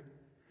go there,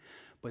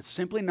 but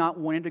simply not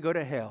wanting to go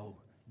to hell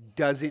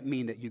doesn't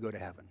mean that you go to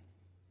heaven.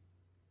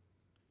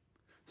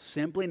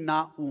 Simply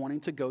not wanting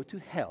to go to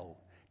hell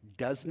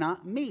does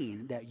not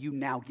mean that you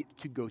now get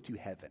to go to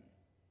heaven.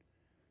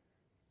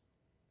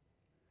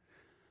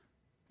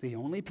 The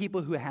only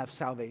people who have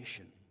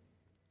salvation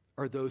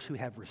are those who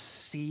have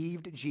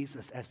received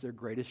Jesus as their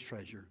greatest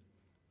treasure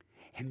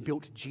and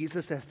built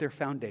Jesus as their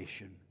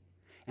foundation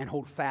and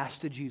hold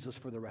fast to Jesus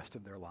for the rest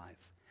of their life.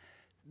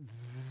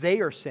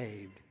 They are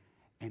saved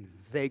and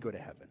they go to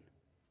heaven.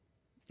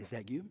 Is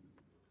that you?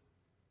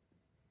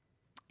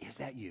 Is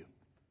that you?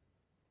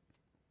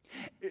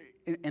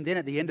 And then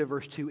at the end of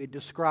verse 2, it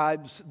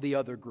describes the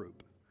other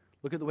group.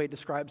 Look at the way it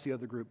describes the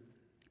other group.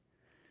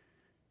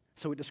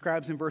 So it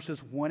describes in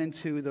verses 1 and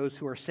 2 those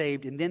who are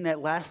saved. And then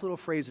that last little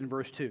phrase in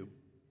verse 2.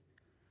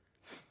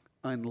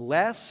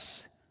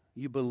 Unless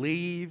you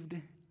believed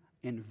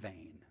in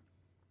vain.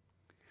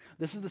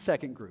 This is the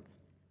second group.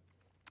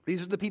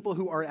 These are the people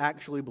who are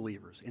actually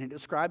believers. And it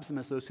describes them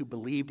as those who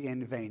believed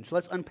in vain. So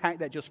let's unpack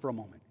that just for a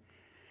moment.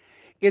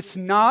 It's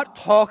not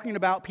talking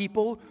about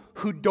people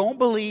who don't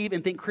believe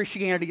and think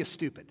Christianity is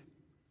stupid.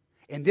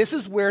 And this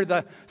is where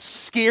the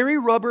scary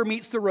rubber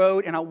meets the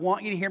road, and I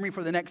want you to hear me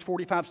for the next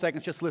 45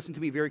 seconds. Just listen to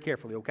me very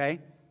carefully, okay?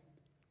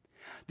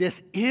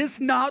 This is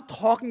not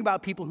talking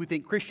about people who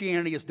think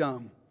Christianity is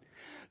dumb.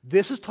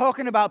 This is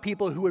talking about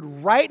people who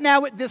would right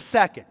now at this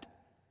second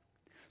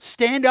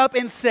stand up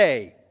and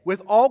say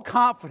with all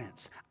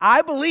confidence,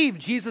 I believe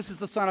Jesus is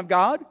the Son of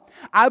God.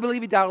 I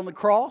believe He died on the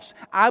cross.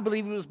 I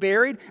believe He was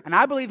buried. And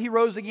I believe He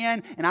rose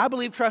again. And I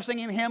believe trusting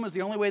in Him is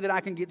the only way that I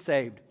can get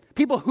saved.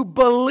 People who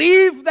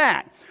believe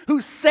that,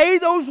 who say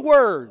those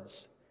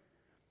words,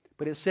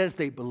 but it says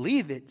they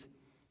believe it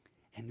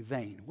in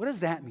vain. What does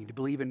that mean, to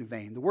believe in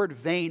vain? The word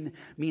vain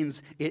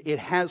means it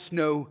has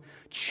no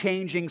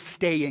changing,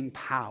 staying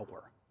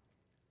power.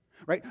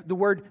 Right? The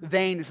word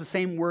vain is the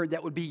same word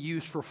that would be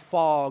used for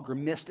fog or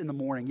mist in the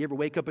morning. You ever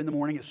wake up in the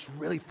morning, it's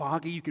really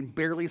foggy, you can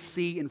barely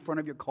see in front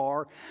of your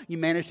car. You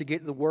manage to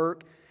get to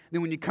work.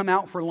 Then when you come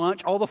out for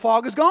lunch, all the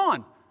fog is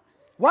gone.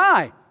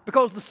 Why?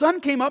 Because the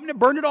sun came up and it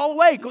burned it all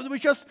away. Because it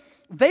was just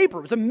vapor.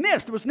 It was a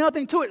mist. There was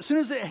nothing to it. As soon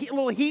as a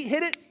little heat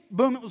hit it,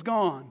 boom, it was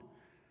gone.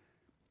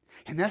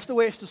 And that's the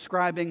way it's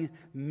describing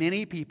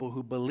many people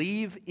who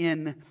believe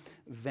in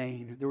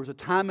vain. There was a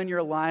time in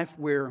your life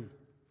where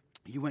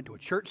you went to a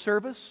church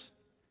service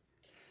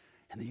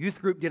and the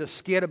youth group did a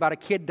skit about a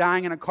kid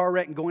dying in a car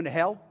wreck and going to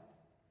hell.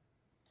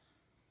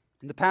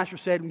 And the pastor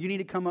said, you need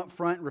to come up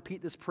front and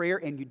repeat this prayer,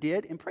 and you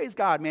did. And praise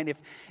God, man,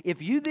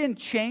 if you then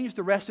changed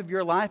the rest of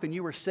your life and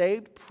you were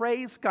saved,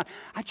 praise God.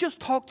 I just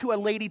talked to a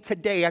lady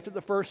today after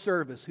the first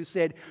service who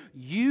said,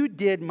 you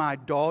did my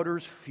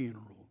daughter's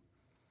funeral.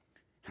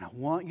 And I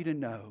want you to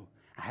know,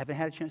 I haven't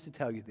had a chance to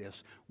tell you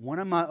this, one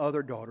of my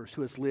other daughters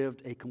who has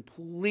lived a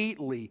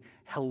completely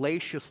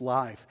hellacious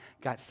life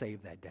got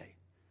saved that day.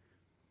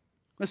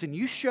 Listen,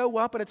 you show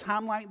up at a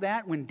time like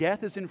that when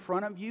death is in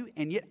front of you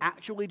and it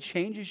actually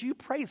changes you,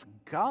 praise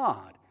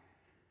God.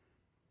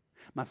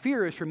 My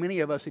fear is for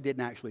many of us it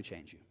didn't actually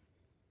change you.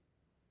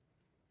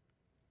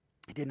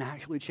 It didn't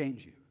actually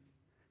change you.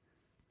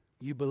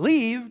 You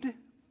believed,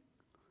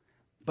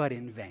 but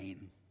in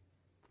vain.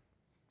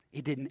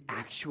 It didn't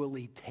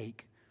actually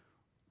take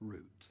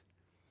root.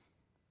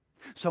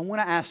 So I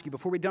want to ask you,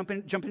 before we jump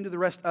into the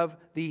rest of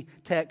the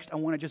text, I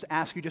want to just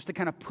ask you just to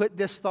kind of put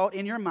this thought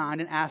in your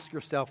mind and ask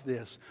yourself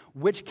this.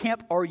 Which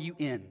camp are you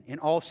in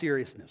all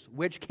seriousness?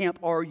 Which camp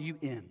are you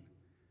in?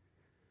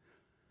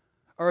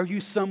 Are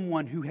you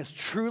someone who has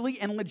truly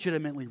and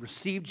legitimately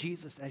received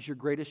Jesus as your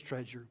greatest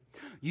treasure?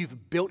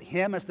 You've built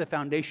Him as the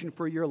foundation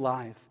for your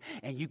life,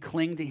 and you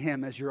cling to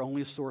Him as your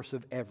only source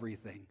of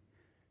everything.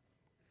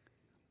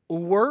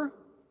 Or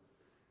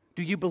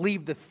do you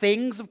believe the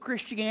things of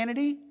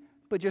Christianity,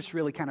 but just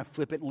really kind of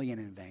flippantly and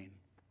in vain?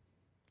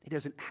 It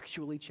doesn't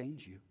actually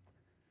change you.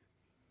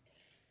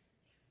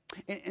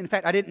 In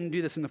fact, I didn't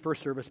do this in the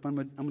first service, but I'm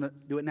going to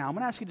do it now. I'm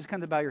going to ask you to just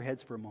kind of bow your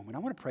heads for a moment. I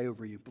want to pray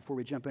over you before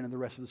we jump into the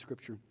rest of the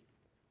Scripture.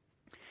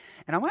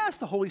 And I want to ask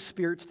the Holy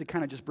Spirit to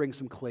kind of just bring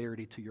some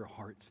clarity to your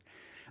heart.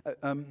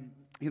 The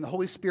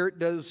Holy Spirit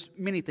does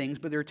many things,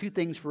 but there are two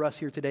things for us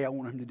here today I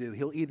want Him to do.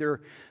 He'll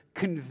either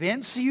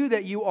convince you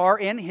that you are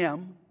in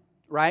Him,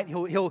 right?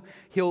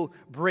 He'll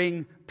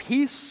bring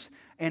peace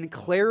and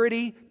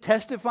clarity,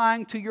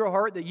 testifying to your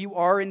heart that you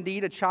are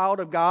indeed a child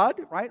of God,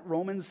 right?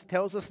 Romans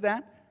tells us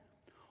that.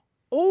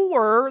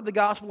 Or the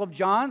Gospel of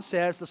John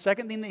says the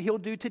second thing that He'll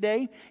do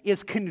today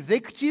is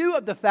convict you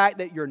of the fact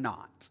that you're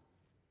not.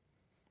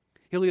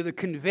 He'll either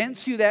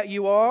convince you that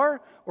you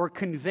are or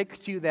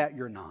convict you that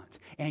you're not.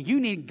 And you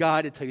need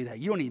God to tell you that.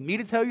 You don't need me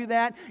to tell you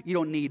that. You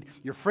don't need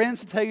your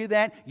friends to tell you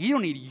that. You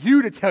don't need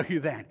you to tell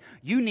you that.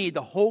 You need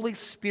the Holy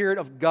Spirit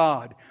of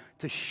God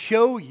to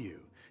show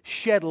you,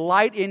 shed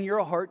light in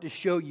your heart to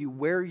show you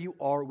where you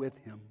are with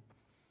Him.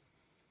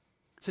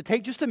 So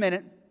take just a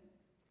minute,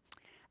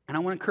 and I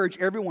want to encourage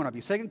every one of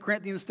you. 2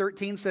 Corinthians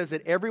 13 says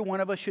that every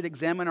one of us should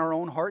examine our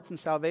own hearts in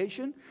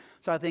salvation.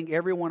 So I think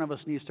every one of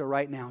us needs to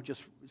right now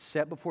just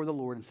set before the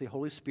Lord and say,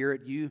 Holy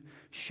Spirit, you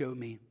show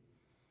me.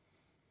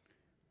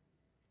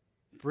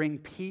 Bring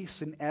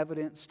peace and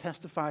evidence.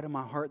 Testify to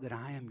my heart that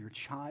I am your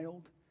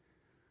child.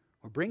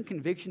 Or bring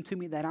conviction to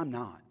me that I'm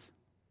not.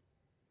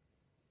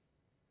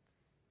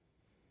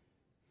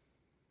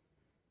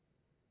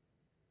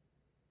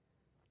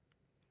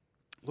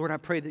 Lord, I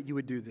pray that you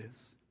would do this.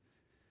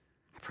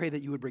 I pray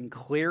that you would bring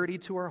clarity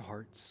to our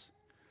hearts,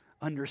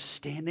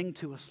 understanding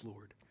to us,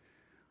 Lord,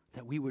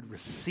 that we would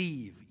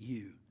receive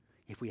you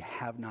if we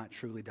have not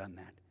truly done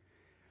that.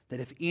 That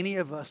if any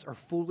of us are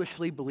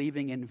foolishly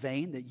believing in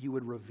vain, that you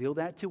would reveal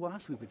that to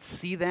us. We would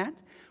see that.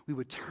 We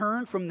would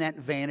turn from that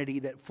vanity,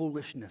 that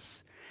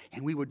foolishness,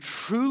 and we would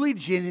truly,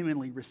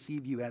 genuinely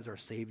receive you as our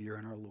Savior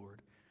and our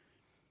Lord.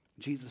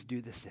 Jesus,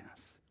 do this in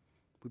us.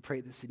 We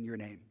pray this in your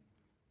name.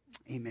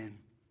 Amen.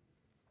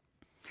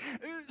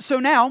 So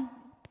now,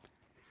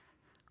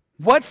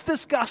 what's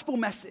this gospel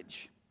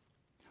message?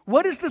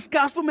 What is this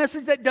gospel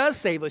message that does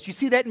save us? You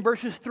see that in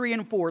verses 3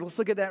 and 4. Let's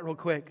look at that real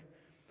quick.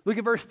 Look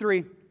at verse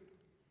 3.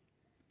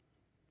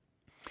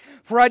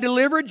 For I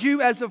delivered to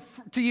you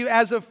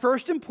as of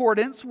first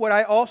importance what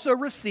I also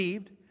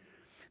received,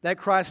 that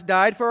Christ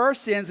died for our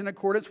sins in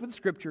accordance with the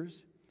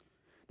Scriptures,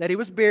 that He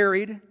was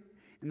buried,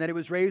 and that He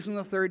was raised on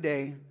the third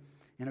day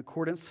in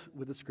accordance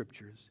with the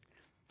Scriptures.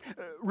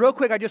 Real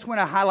quick, I just want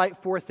to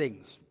highlight 4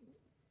 things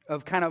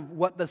of kind of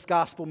what this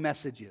gospel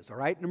message is, all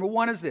right? Number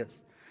 1 is this.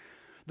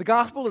 The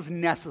gospel is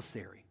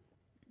necessary.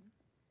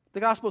 The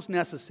gospel is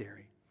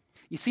necessary.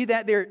 You see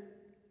that there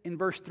in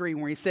verse 3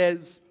 where he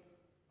says,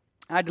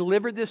 I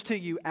delivered this to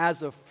you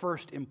as of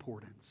first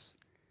importance.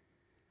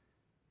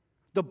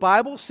 The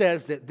Bible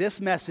says that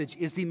this message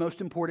is the most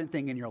important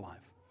thing in your life.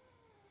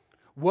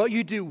 What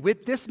you do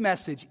with this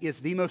message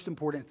is the most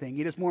important thing.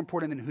 It is more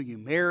important than who you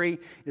marry.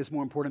 It is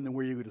more important than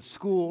where you go to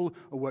school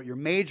or what your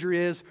major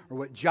is or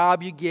what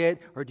job you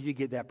get or do you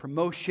get that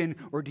promotion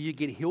or do you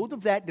get healed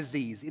of that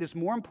disease. It is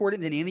more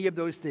important than any of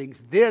those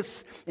things.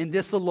 This and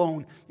this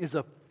alone is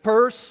of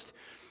first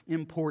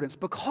importance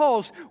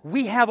because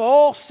we have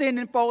all sinned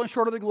and fallen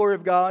short of the glory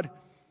of God.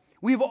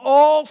 We've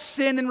all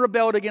sinned and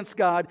rebelled against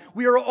God.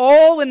 We are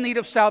all in need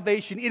of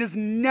salvation. It is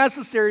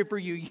necessary for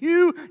you.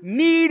 You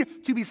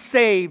need to be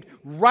saved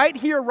right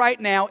here, right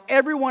now.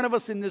 Every one of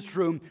us in this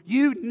room,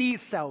 you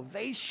need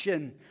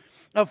salvation.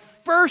 Of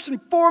first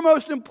and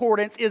foremost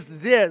importance is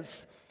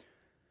this.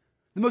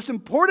 The most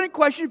important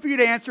question for you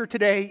to answer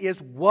today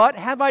is, what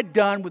have I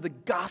done with the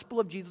gospel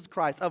of Jesus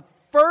Christ? Of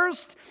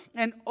first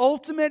and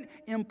ultimate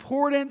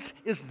importance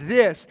is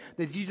this,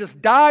 that Jesus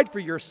died for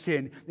your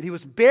sin, that He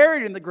was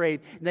buried in the grave,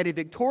 and that He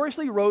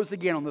victoriously rose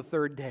again on the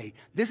third day.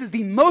 This is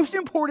the most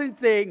important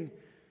thing.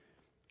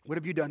 What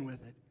have you done with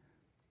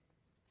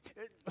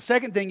it? A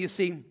second thing you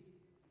see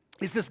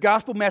is this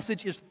gospel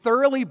message is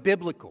thoroughly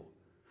biblical.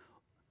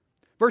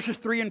 Verses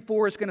 3 and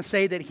 4 is going to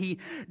say that He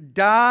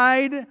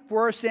died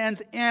for our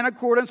sins in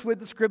accordance with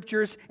the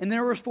Scriptures. And then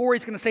in verse 4,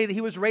 He's going to say that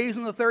He was raised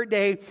on the third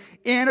day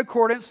in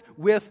accordance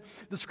with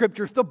the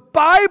Scriptures. The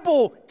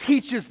Bible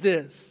teaches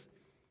this,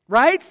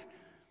 right?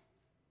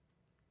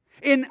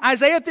 In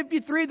Isaiah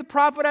 53, the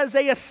prophet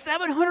Isaiah,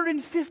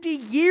 750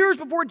 years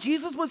before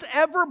Jesus was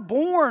ever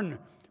born,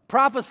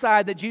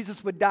 prophesied that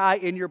Jesus would die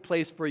in your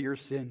place for your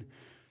sin.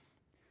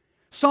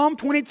 Psalm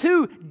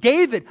 22,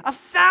 David,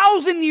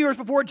 1,000 years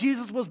before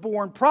Jesus was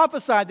born,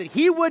 prophesied that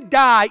he would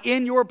die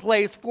in your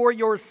place for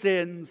your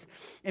sins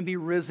and be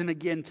risen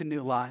again to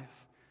new life.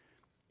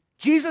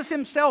 Jesus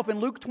himself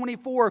in Luke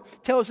 24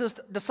 tells his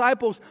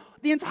disciples,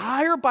 the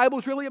entire Bible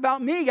is really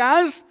about me,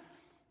 guys.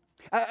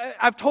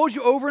 I've told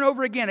you over and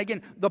over again.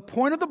 Again, the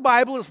point of the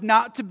Bible is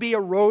not to be a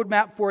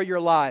roadmap for your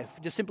life,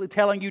 just simply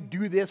telling you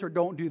do this or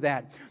don't do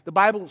that. The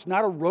Bible is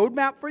not a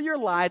roadmap for your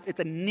life. It's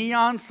a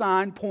neon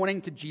sign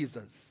pointing to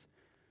Jesus.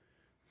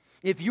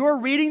 If your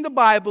reading the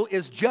Bible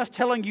is just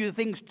telling you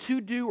things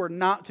to do or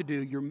not to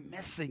do, you're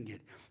missing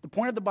it. The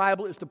point of the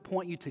Bible is to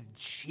point you to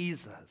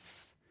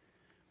Jesus.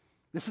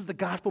 This is the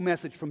gospel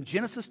message from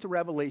Genesis to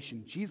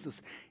Revelation.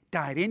 Jesus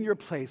died in your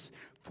place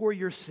for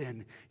your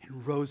sin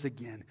and rose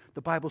again.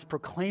 The Bible's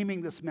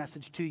proclaiming this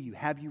message to you.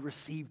 Have you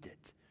received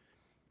it?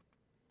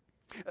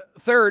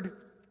 Third,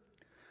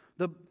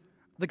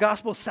 the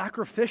gospel is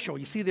sacrificial.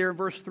 You see there in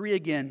verse 3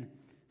 again.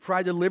 For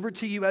I delivered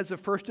to you as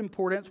of first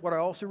importance what I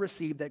also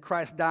received, that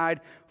Christ died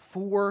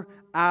for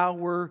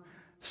our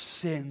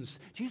sins.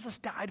 Jesus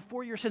died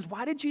for your sins.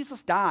 Why did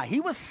Jesus die? He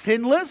was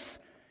sinless.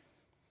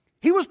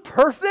 He was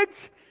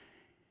perfect.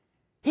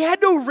 He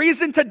had no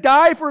reason to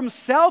die for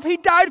himself. He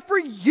died for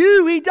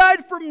you. He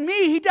died for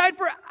me. He died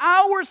for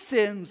our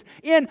sins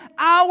in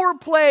our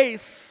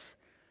place.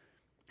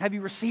 Have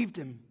you received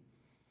him?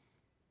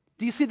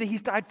 Do you see that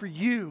he's died for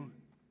you?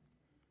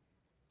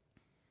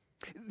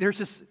 There's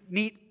this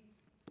neat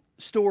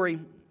story.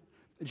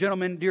 A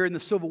gentleman during the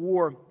Civil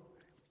War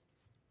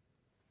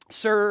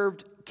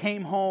served,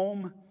 came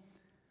home,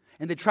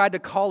 and they tried to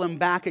call him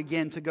back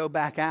again to go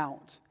back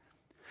out.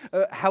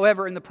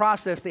 However, in the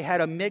process, they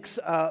had a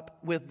mix-up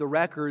with the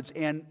records,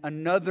 and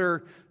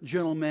another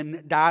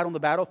gentleman died on the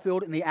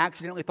battlefield, and they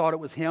accidentally thought it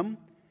was him.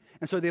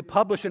 And so they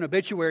published an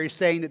obituary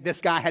saying that this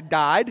guy had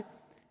died.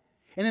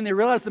 And then they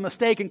realized the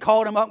mistake and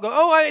called him up and go,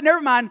 oh,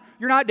 never mind,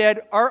 you're not dead,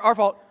 our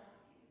fault.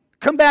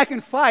 Come back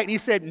and fight. And he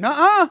said,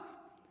 nuh-uh.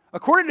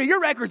 According to your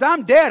records,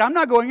 I'm dead. I'm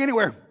not going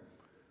anywhere.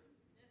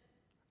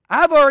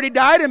 I've already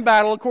died in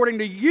battle. According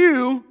to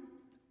you,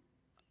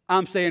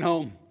 I'm staying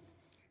home.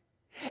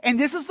 And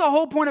this is the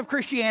whole point of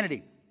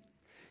Christianity.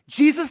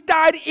 Jesus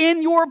died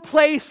in your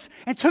place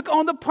and took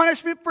on the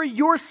punishment for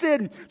your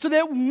sin, so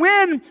that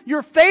when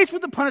you're faced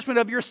with the punishment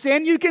of your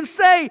sin, you can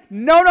say,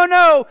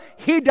 no,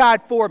 he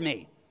died for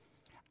me.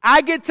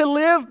 I get to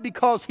live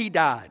because he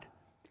died.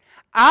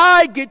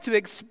 I get to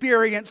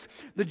experience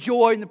the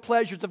joy and the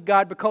pleasures of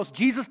God because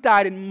Jesus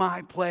died in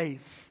my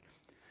place.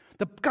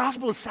 The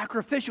gospel is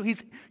sacrificial.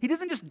 He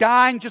doesn't just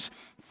dying just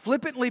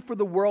flippantly for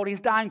the world. He's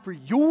dying for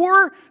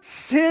your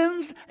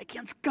sins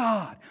against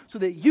God so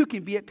that you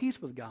can be at peace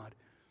with God.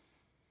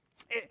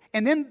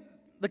 And then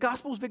the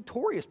gospel is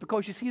victorious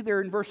because you see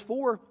there in verse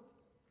 4,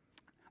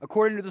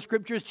 according to the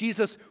scriptures,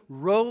 Jesus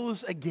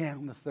rose again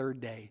on the third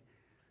day.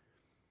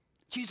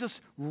 Jesus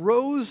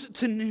rose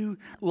to new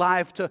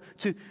life, to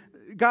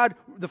God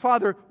the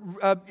Father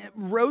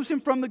rose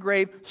him from the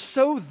grave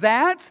so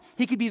that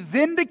he could be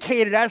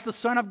vindicated as the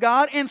Son of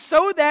God, and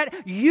so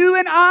that you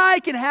and I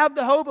can have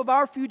the hope of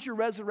our future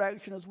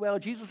resurrection as well.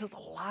 Jesus is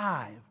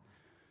alive.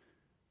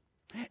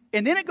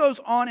 And then it goes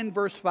on in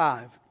verse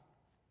 5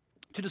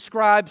 to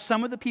describe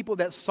some of the people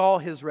that saw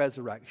his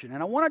resurrection.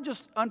 And I want to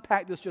just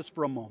unpack this just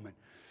for a moment.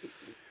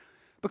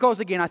 Because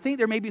again, I think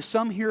there may be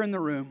some here in the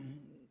room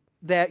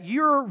that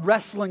you're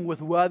wrestling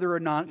with whether or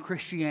not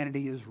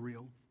Christianity is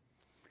real.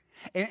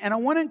 And I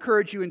want to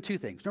encourage you in two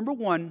things. Number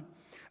one,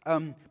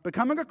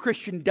 becoming a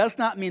Christian does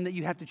not mean that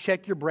you have to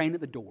check your brain at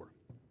the door.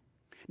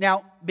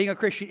 Now, being a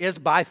Christian is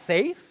by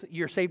faith.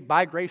 You're saved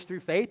by grace through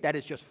faith. That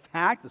is just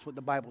fact. That's what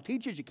the Bible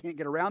teaches. You can't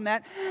get around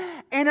that.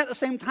 And at the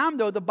same time,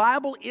 though, the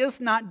Bible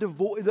is not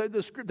devoid,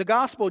 the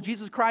gospel,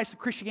 Jesus Christ,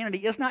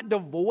 Christianity, is not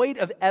devoid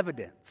of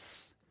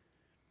evidence.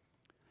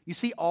 You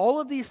see, all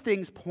of these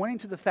things pointing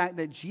to the fact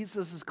that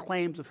Jesus'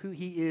 claims of who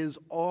he is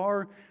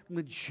are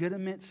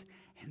legitimate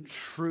and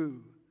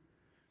true.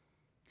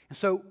 And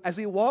so, as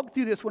we walk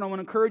through this, what I want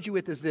to encourage you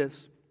with is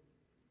this.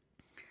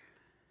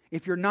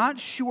 If you're not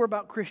sure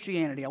about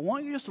Christianity, I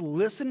want you to just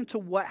listen to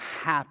what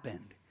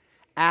happened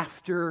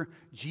after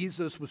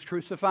Jesus was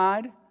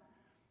crucified.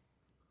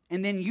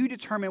 And then you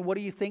determine what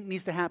do you think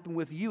needs to happen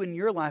with you in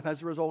your life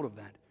as a result of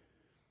that.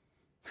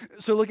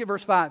 So look at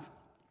verse 5.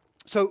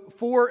 So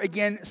 4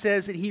 again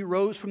says that he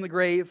rose from the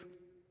grave.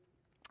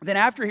 Then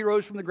after he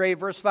rose from the grave,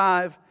 verse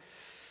 5,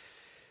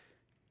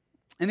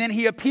 and then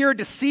he appeared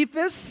to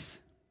Cephas,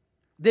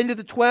 then to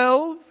the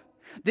 12.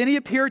 Then he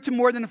appeared to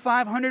more than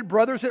 500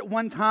 brothers at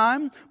one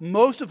time,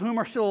 most of whom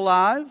are still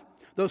alive,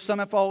 though some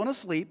have fallen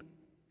asleep.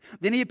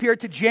 Then he appeared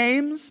to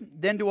James,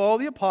 then to all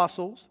the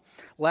apostles.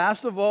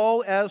 Last of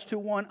all, as to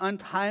one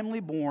untimely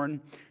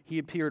born, he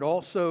appeared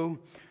also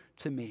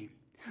to me.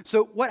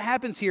 So what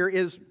happens here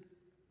is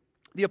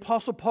the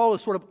Apostle Paul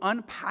is sort of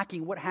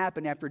unpacking what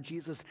happened after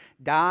Jesus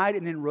died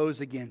and then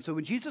rose again. So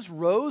when Jesus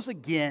rose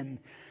again,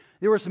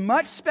 there was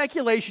much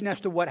speculation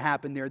as to what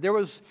happened there. There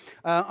was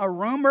a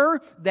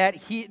rumor that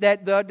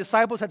the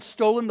disciples had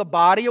stolen the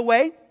body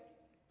away.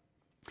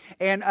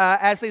 And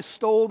as they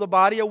stole the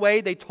body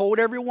away, they told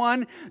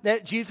everyone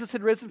that Jesus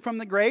had risen from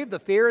the grave. The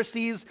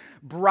Pharisees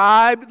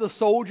bribed the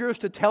soldiers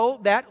to tell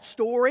that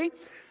story.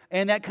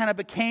 And that kind of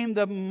became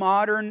the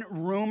modern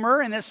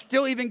rumor. And that's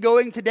still even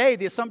going today.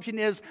 The assumption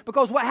is,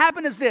 because what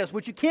happened is this,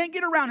 which you can't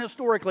get around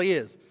historically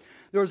is,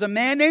 there was a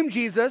man named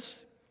Jesus.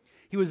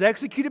 He was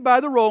executed by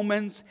the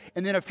Romans.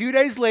 And then a few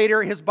days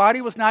later, his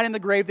body was not in the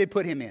grave they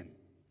put him in.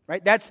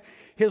 Right? That's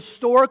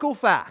historical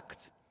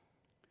fact.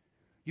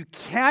 You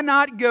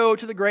cannot go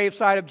to the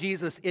graveside of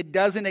Jesus. It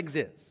doesn't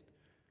exist.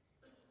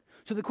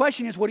 So the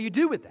question is, what do you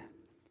do with that?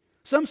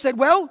 Some said,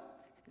 well,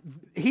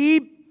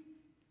 he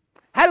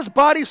had his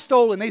body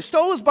stolen. They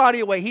stole his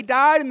body away. He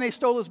died and they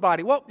stole his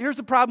body. Well, here's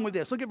the problem with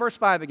this. Look at verse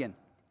 5 again.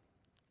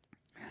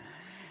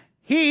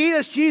 He,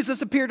 that's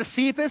Jesus, appeared to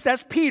Cephas,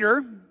 that's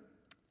Peter,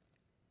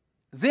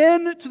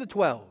 then to the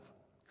 12.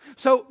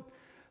 So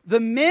the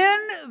men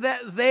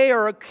that they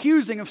are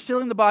accusing of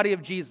stealing the body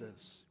of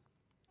Jesus,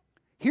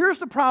 here's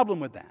the problem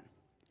with that.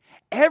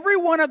 Every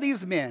one of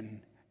these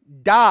men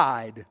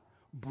died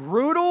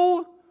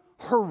brutal,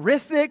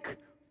 horrific,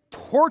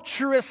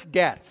 torturous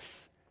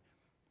deaths.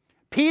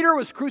 Peter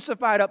was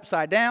crucified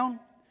upside down.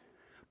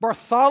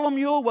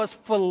 Bartholomew was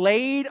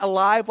filleted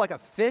alive like a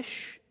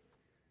fish.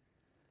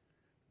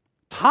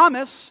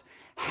 Thomas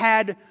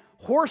had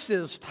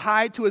horses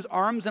tied to his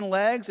arms and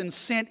legs and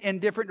sent in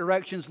different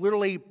directions,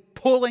 literally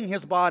pulling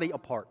his body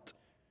apart.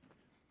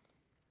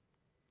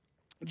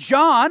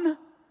 John,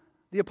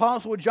 the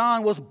Apostle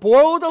John, was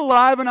boiled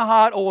alive in a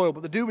hot oil,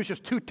 but the dude was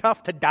just too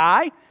tough to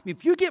die. I mean,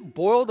 if you get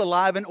boiled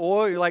alive in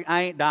oil, you're like,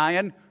 I ain't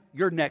dying,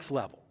 you're next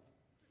level.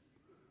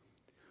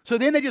 So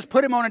then they just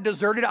put him on a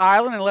deserted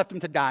island and left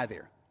him to die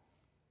there.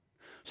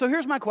 So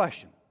here's my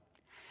question.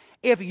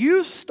 If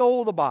you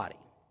stole the body,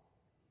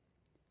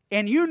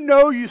 and you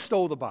know you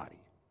stole the body,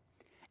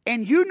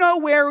 and you know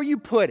where you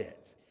put it,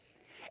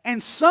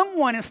 and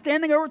someone is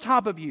standing over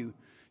top of you,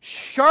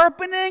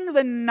 sharpening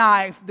the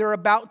knife they're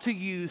about to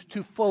use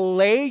to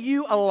fillet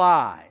you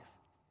alive,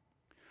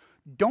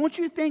 don't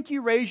you think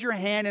you raise your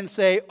hand and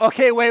say,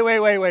 okay,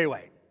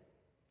 wait.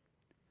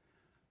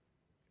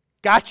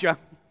 Gotcha.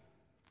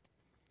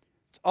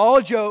 It's all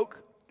a joke.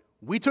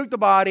 We took the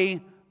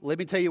body. Let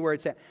me tell you where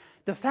it's at.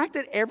 The fact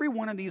that every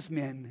one of these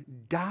men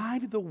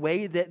died the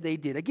way that they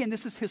did, again,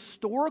 this is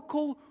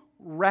historical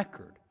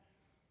record.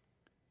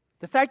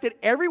 The fact that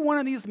every one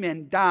of these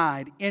men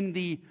died in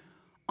the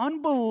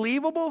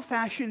unbelievable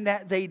fashion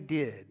that they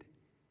did.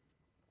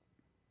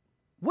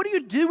 What do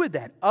you do with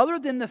that other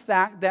than the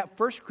fact that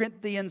 1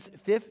 Corinthians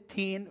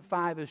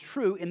 15:5 is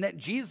true and that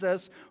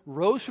Jesus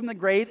rose from the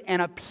grave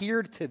and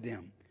appeared to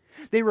them?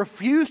 They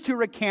refused to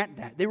recant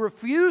that. They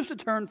refused to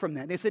turn from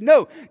that. They said,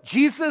 no,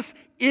 Jesus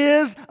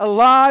is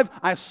alive.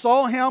 I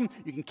saw him.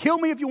 You can kill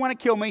me if you want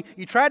to kill me.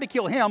 You tried to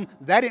kill him.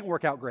 That didn't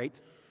work out great.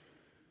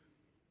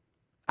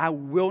 I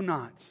will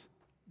not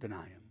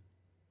deny him.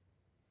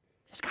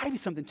 There's got to be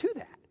something to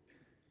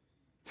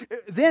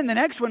that. Then the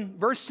next one,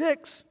 verse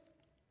 6.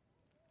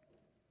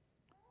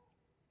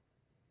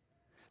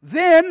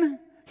 Then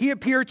he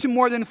appeared to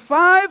more than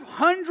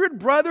 500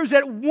 brothers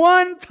at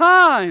one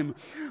time,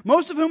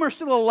 most of whom are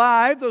still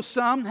alive, though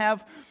some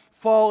have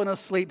fallen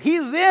asleep. He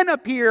then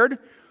appeared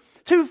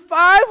to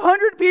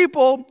 500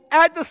 people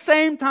at the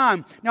same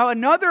time. Now,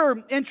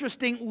 another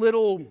interesting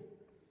little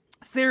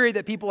theory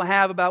that people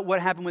have about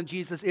what happened with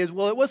Jesus is,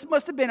 well,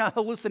 must have been a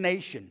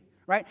hallucination.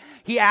 Right?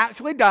 He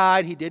actually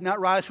died. He did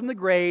not rise from the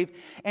grave.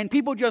 And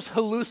people just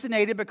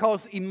hallucinated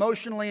because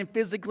emotionally and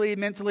physically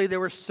and mentally they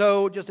were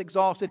so just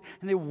exhausted.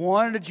 And they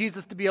wanted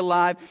Jesus to be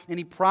alive. And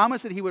he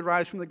promised that he would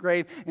rise from the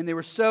grave. And they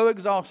were so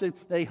exhausted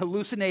they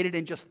hallucinated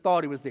and just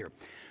thought he was there.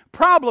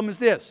 Problem is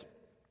this.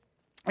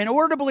 In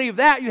order to believe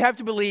that, you have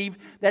to believe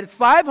that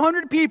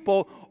 500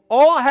 people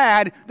all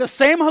had the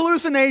same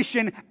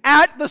hallucination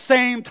at the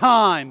same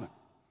time.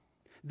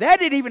 That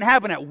didn't even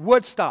happen at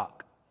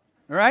Woodstock.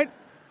 All right?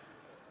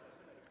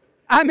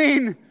 I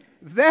mean,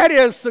 that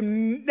is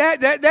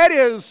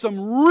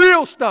some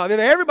real stuff.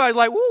 Everybody's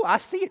like, "Ooh, I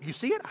see it. You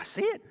see it? I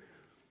see it."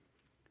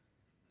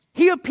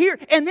 He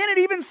appeared, and then it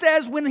even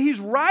says when he's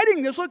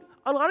writing this, look,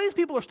 a lot of these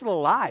people are still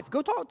alive.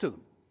 Go talk to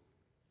them.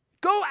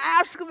 Go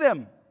ask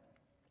them.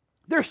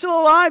 They're still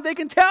alive. They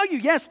can tell you,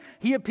 yes,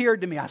 he appeared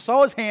to me. I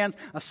saw his hands.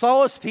 I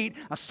saw his feet.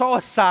 I saw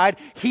his side.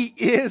 He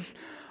is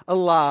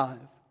alive.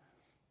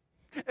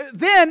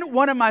 Then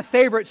one of my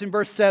favorites in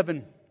verse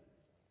 7.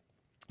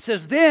 It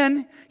says,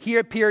 then he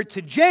appeared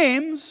to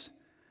James,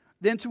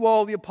 then to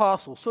all the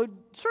apostles. So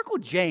circle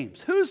James.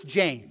 Who's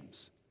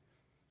James?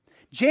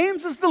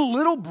 James is the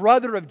little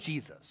brother of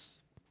Jesus.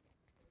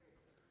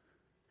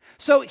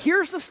 So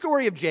here's the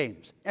story of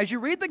James. As you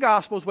read the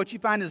Gospels, what you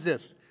find is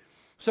this.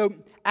 So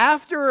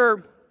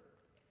obviously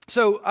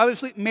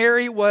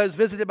Mary was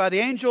visited by the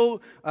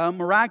angel,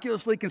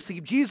 miraculously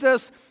conceived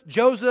Jesus.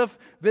 Joseph,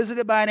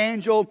 visited by an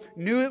angel,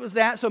 knew it was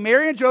that. So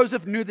Mary and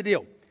Joseph knew the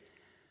deal.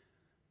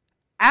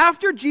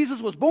 After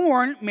Jesus was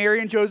born, Mary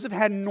and Joseph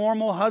had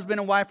normal husband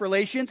and wife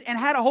relations and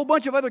had a whole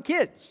bunch of other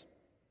kids.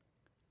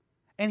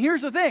 And here's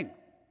the thing.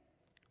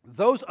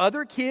 Those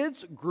other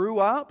kids grew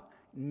up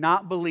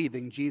not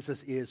believing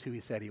Jesus is who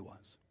he said he was.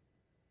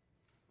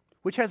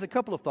 Which has a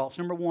couple of thoughts.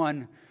 Number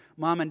one,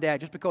 mom and dad,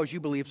 just because you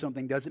believe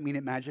something doesn't mean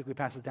it magically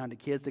passes down to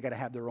kids. They got to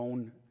have their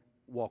own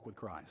walk with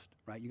Christ,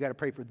 right? You got to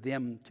pray for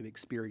them to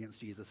experience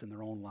Jesus in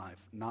their own life,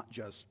 not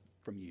just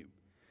from you.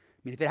 I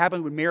mean, if it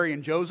happened with Mary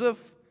and Joseph,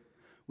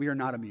 we are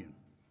not immune.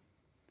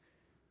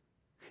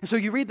 And so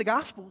you read the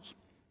Gospels,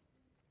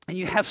 and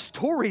you have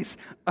stories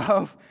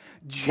of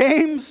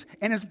James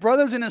and his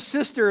brothers and his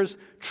sisters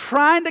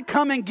trying to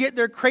come and get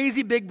their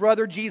crazy big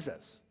brother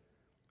Jesus,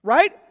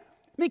 right?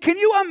 I mean, can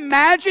you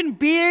imagine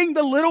being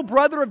the little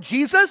brother of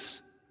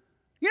Jesus?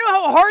 You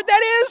know how hard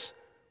that is?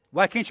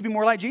 Why can't you be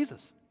more like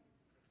Jesus?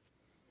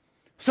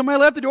 Somebody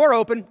left the door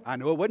open. I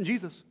know it wasn't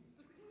Jesus.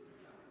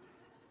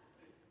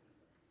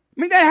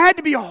 I mean, that had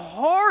to be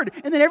hard.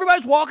 And then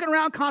everybody's walking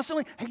around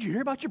constantly. Hey, did you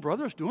hear about your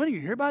brother's doing? You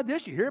hear about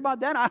this? You hear about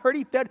that? I heard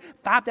he fed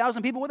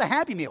 5,000 people with a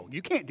Happy Meal.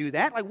 You can't do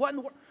that. Like, what in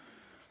the world?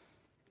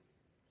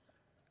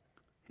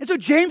 And so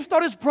James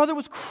thought his brother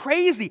was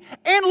crazy.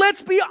 And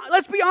let's be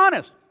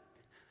honest.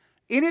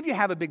 Any of you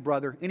have a big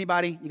brother?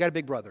 Anybody? You got a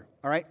big brother?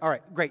 All right,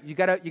 great. You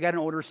got an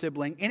older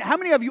sibling. And how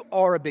many of you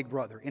are a big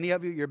brother? Any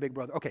of you, you're a big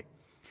brother? Okay.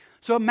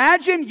 So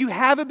imagine you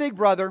have a big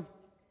brother.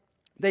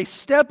 They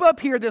step up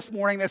here this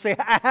morning. They say,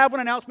 I have an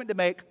announcement to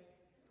make.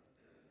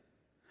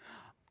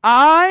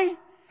 I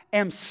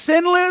am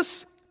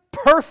sinless,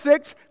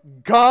 perfect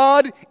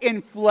God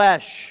in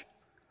flesh.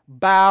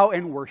 Bow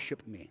and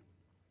worship me.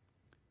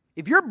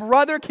 If your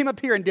brother came up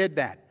here and did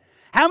that,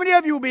 how many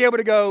of you will be able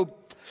to go,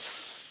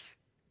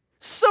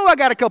 so I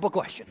got a couple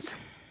questions.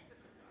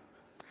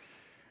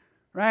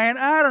 Right?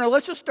 I don't know.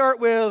 Let's just start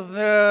with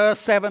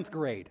 7th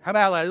grade. How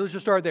about that? Let's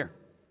just start there.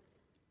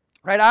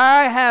 Right?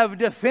 I have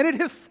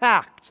definitive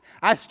facts.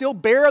 I still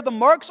bear the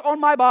marks on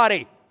my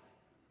body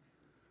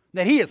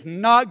that he is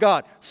not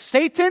God.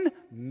 Satan,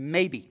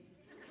 maybe.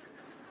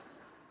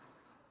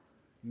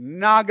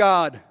 Not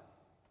God.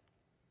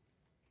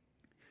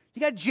 You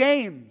got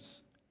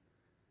James.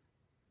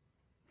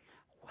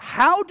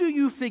 How do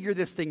you figure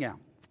this thing out?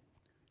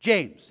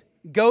 James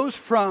goes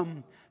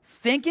from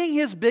thinking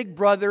his big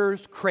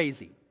brother's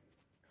crazy,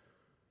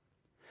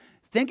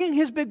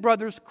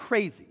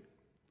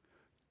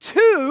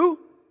 to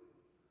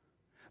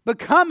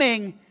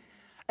becoming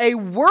a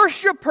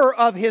worshiper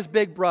of his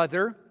big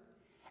brother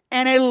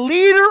and a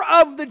leader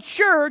of the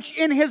church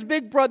in his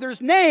big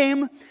brother's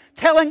name,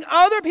 telling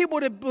other people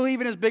to believe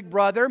in his big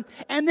brother,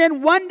 and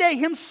then one day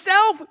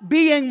himself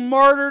being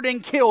martyred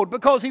and killed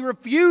because he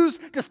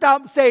refused to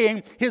stop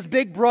saying his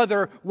big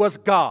brother was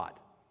God.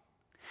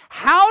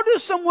 How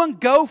does someone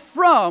go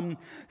from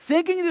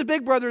thinking his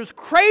big brother is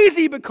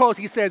crazy because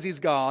he says he's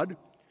God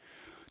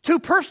to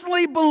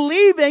personally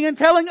believing and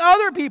telling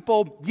other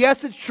people,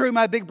 yes, it's true,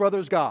 my big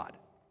brother's God?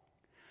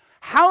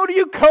 How do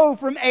you go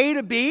from A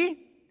to B?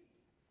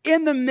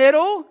 In the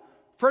middle,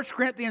 1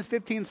 Corinthians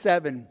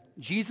 15:7,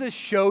 Jesus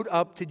showed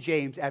up to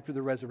James after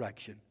the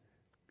resurrection.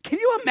 Can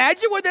you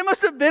imagine what that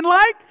must have been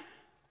like?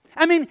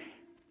 I mean,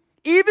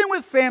 even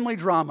with family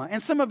drama,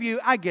 and some of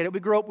you, I get it, we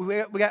grew up,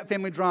 we got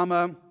family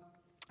drama.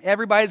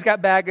 Everybody's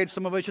got baggage.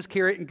 Some of us just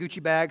carry it in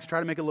Gucci bags,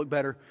 try to make it look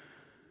better.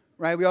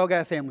 Right? We all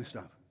got family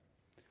stuff.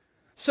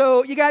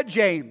 So you got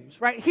James,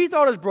 right? He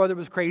thought his brother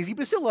was crazy,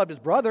 but still loved his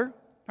brother.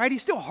 Right?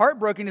 He's still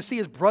heartbroken to see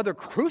his brother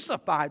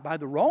crucified by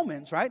the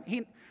Romans, right?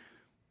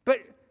 But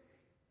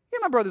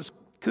my brother's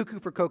cuckoo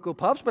for Cocoa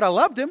Puffs, but I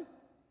loved him.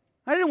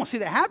 I didn't want to see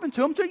that happen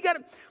to him. So you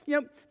got,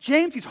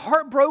 James, he's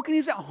heartbroken.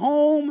 He's at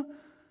home,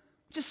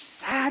 just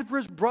sad for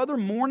his brother,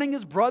 mourning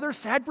his brother,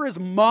 sad for his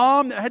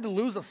mom that had to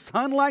lose a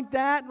son like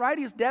that, right?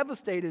 He's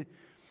devastated.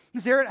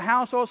 He's there at the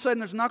house. All of a sudden,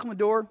 there's a knock on the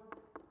door.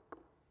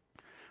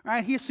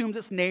 Right? He assumes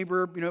it's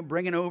neighbor,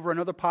 bringing over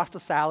another pasta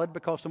salad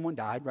because someone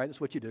died, right? That's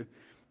what you do.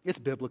 It's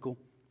biblical.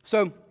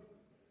 So,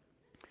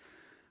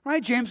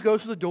 right, James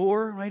goes to the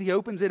door, right? He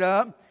opens it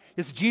up.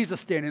 It's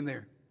Jesus standing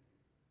there.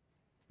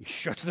 He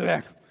shuts the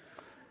back.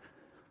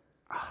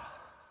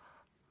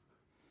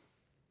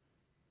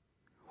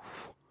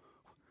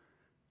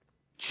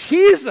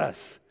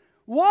 Jesus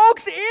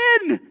walks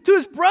in to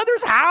his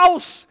brother's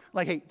house.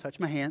 Like, hey, touch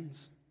my hands,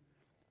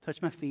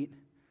 touch my feet,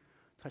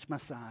 touch my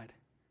side.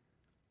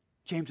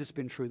 James, it's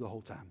been true the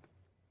whole time.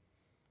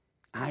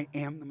 I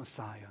am the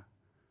Messiah.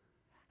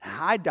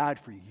 I died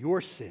for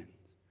your sin.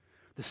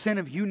 The sin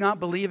of you not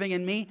believing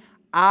in me,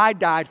 I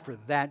died for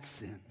that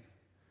sin.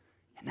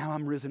 And now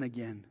I'm risen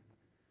again.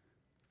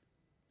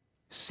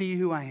 See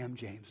who I am,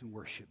 James, and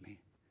worship me.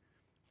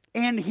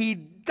 And he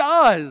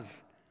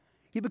does.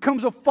 He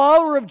becomes a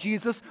follower of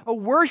Jesus, a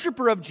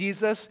worshiper of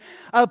Jesus,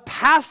 a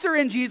pastor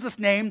in Jesus'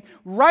 name,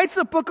 writes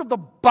a book of the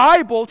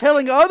Bible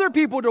telling other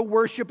people to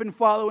worship and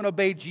follow and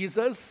obey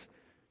Jesus.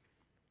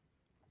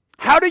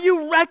 How do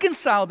you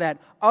reconcile that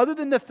other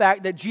than the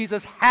fact that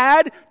Jesus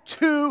had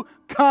to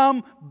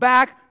come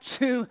back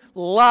to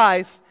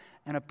life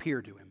and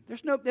appear to him?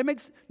 It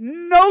makes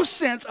no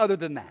sense other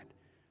than that.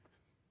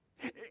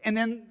 And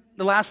then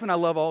the last one I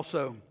love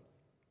also,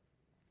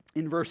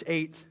 in verse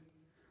 8.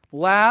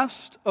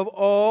 Last of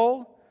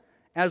all,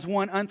 as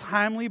one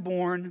untimely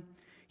born,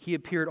 he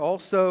appeared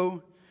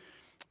also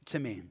to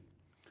me.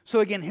 So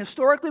again,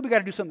 historically, we got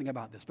to do something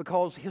about this,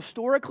 because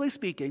historically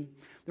speaking,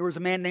 there was a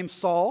man named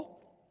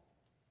Saul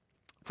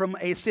from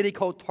a city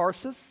called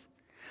Tarsus.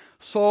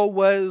 Saul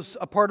was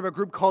a part of a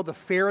group called the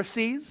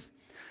Pharisees.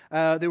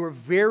 They were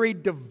very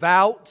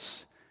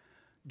devout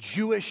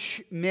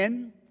Jewish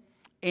men,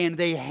 and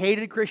they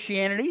hated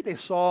Christianity. They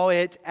saw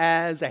it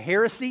as a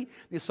heresy.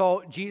 They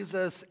saw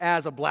Jesus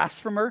as a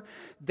blasphemer.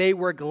 They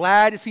were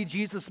glad to see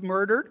Jesus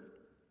murdered.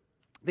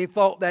 They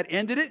thought that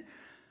ended it.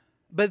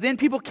 But then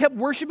people kept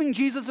worshiping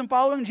Jesus and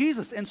following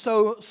Jesus. And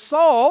so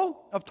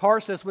Saul of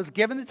Tarsus was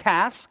given the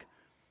task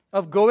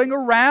of going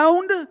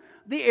around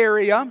the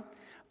area,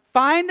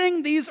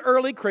 finding these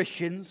early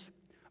Christians,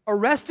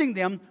 arresting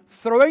them,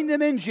 throwing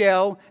them in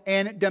jail,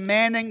 and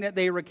demanding that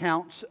they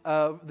recount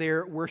of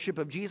their worship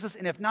of Jesus,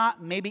 and if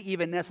not, maybe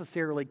even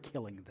necessarily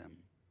killing them.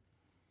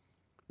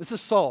 This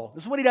is Saul.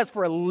 This is what he does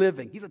for a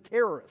living. He's a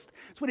terrorist.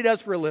 That's what he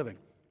does for a living.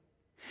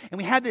 And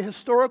we have the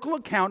historical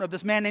account of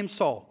this man named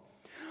Saul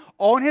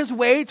on his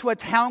way to a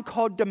town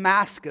called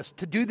Damascus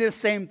to do this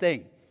same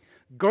thing.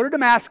 Go to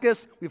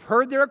Damascus. We've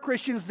heard there are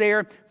Christians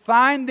there.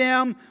 Find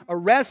them,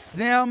 arrest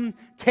them,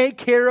 take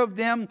care of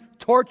them,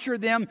 torture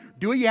them.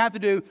 Do what you have to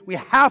do. We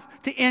have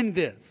to end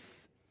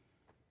this.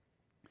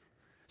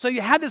 So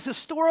you have this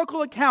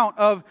historical account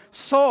of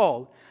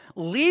Saul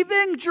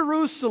leaving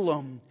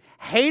Jerusalem,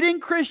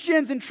 hating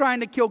Christians and trying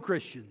to kill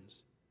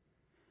Christians.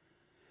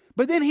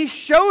 But then he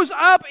shows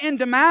up in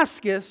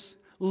Damascus,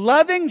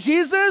 loving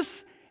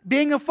Jesus,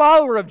 being a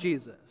follower of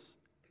Jesus.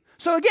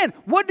 So again,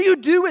 what do you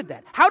do with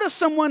that? How does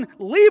someone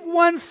leave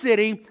one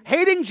city,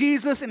 hating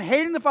Jesus and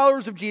hating the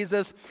followers of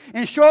Jesus,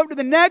 and show up to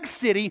the next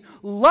city,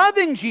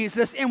 loving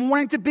Jesus and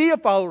wanting to be a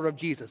follower of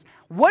Jesus?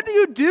 What do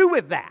you do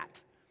with that?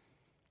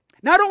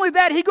 Not only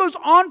that, he goes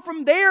on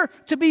from there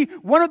to be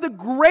one of the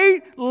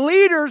great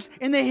leaders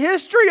in the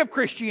history of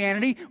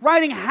Christianity,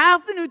 writing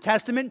half the New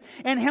Testament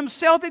and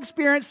himself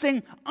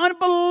experiencing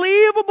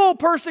unbelievable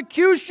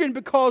persecution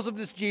because of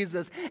this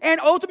Jesus,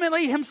 and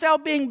ultimately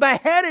himself being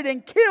beheaded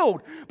and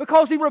killed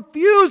because he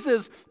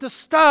refuses to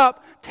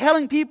stop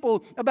telling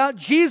people about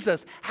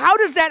Jesus. How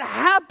does that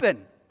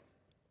happen?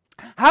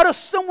 How does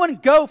someone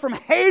go from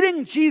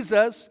hating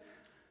Jesus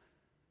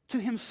to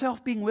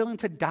himself being willing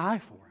to die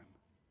for him?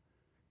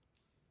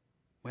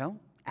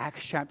 Well,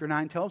 Acts chapter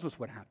 9 tells us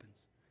what happens.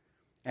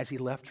 As he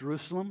left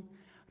Jerusalem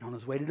and on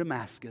his way to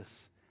Damascus,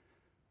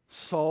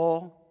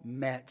 Saul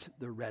met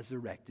the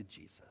resurrected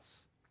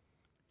Jesus.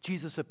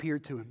 Jesus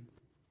appeared to him.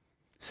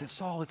 He said,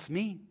 Saul, it's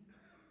me.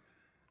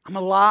 I'm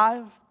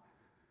alive.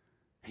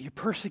 And you're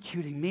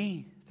persecuting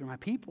me through my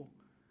people.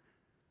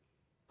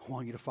 I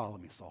want you to follow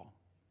me, Saul.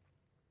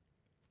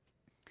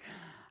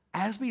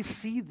 As we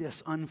see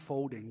this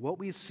unfolding, what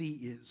we see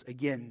is,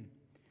 again,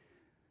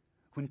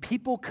 when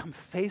people come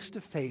face to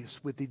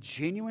face with the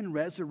genuine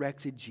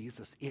resurrected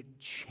Jesus, it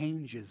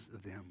changes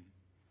them.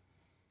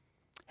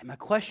 And my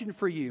question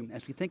for you,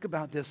 as we think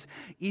about this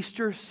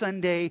Easter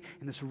Sunday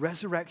and this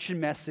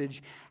resurrection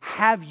message,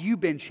 have you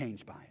been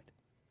changed by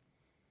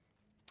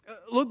it?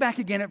 Look back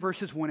again at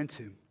verses 1 and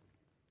 2.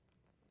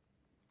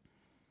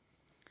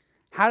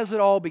 How does it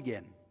all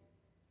begin?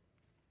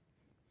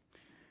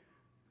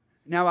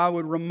 Now I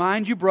would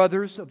remind you,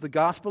 brothers, of the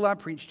gospel I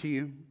preached to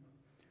you,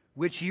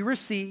 which you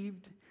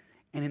received,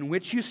 and in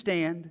which you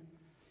stand,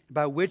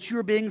 by which you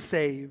are being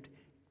saved,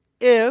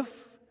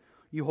 if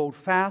you hold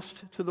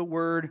fast to the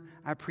word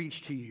I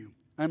preached to you,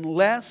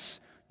 unless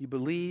you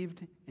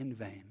believed in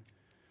vain.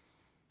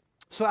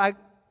 So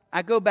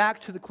I go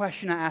back to the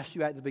question I asked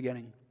you at the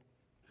beginning.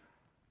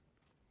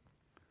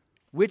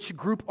 Which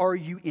group are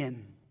you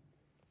in?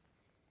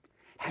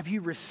 Have you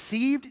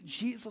received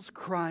Jesus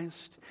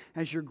Christ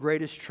as your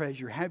greatest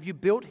treasure? Have you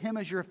built him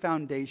as your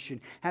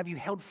foundation? Have you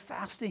held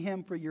fast to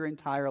him for your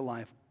entire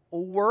life?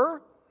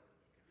 Or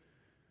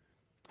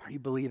are you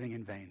believing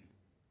in vain?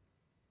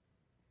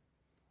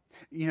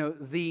 You know,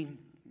 the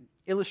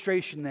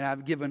illustration that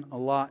I've given a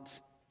lot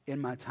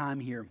in my time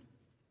here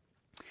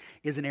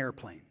is an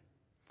airplane.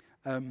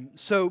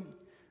 So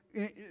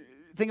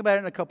think about it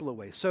in a couple of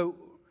ways. So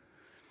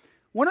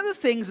one of the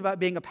things about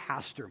being a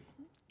pastor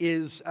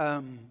is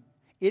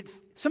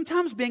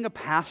sometimes being a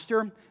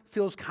pastor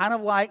feels kind of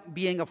like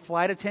being a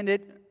flight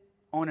attendant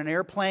on an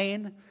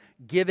airplane,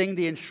 giving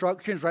the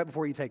instructions right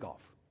before you take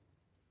off.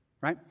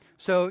 Right?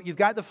 So you've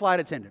got the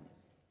flight attendant,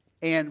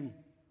 and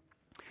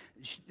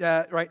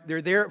right,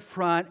 they're there up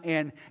front,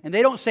 and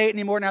they don't say it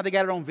anymore. Now they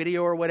got it on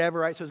video or whatever,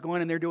 right? So it's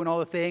going, and they're doing all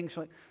the things, so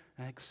like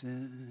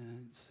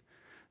exits,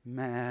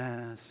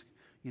 mask,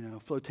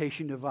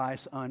 flotation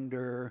device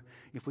under.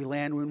 If we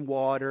land in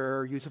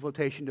water, use a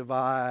flotation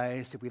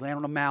device. If we land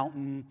on a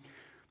mountain,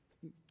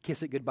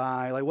 kiss it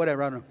goodbye, like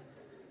whatever, I don't know.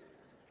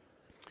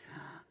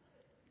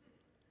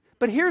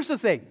 But here's the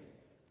thing.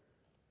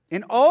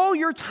 In all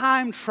your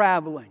time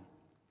traveling,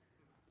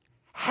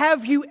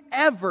 have you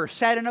ever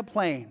sat in a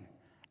plane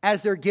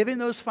as they're giving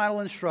those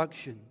final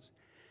instructions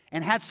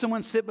and had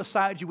someone sit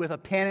beside you with a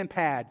pen and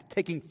pad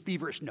taking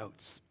feverish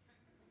notes?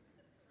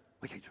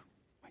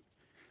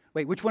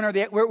 Wait, which one are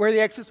the, where are the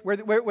exits?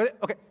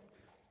 Okay.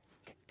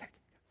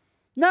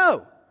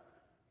 No,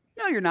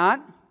 you're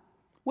not.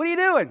 What are you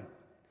doing?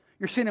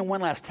 You're sending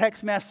one last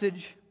text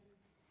message,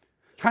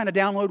 trying to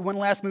download one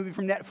last movie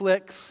from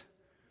Netflix.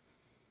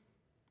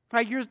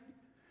 Right?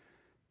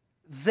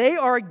 They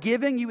are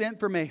giving you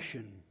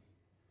information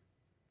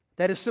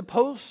that is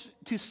supposed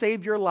to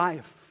save your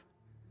life,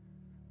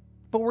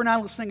 but we're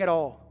not listening at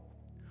all.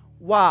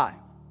 Why?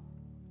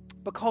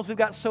 Because we've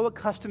got so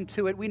accustomed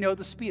to it, we know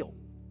the spiel.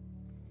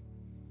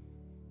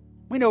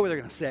 We know what they're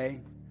going to say.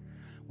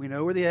 We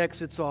know where the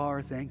exits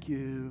are, thank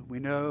you. We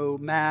know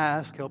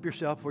mask, help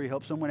yourself before you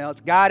help someone else.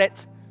 Got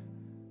it.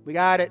 We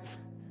got it.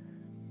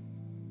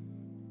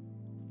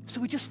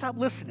 So we just stop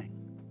listening.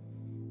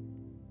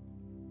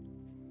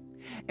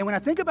 And when I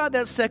think about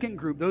that second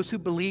group, those who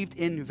believed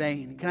in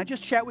vain, can I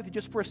just chat with you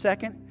just for a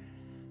second?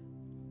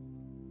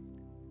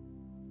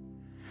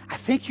 I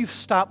think you've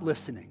stopped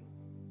listening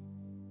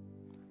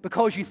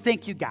because you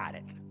think you got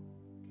it.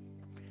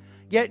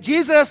 Yet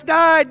Jesus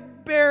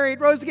died, buried,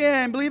 rose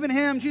again, believe in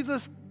Him.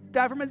 Jesus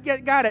died for me.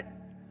 Got it.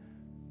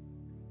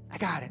 I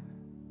got it.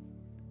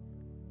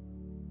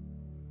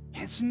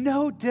 It's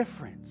no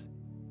different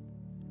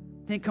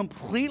than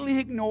completely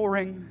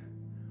ignoring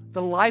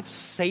the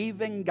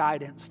life-saving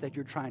guidance that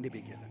you're trying to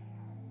be given.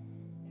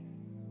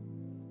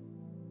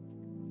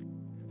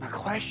 My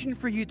question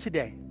for you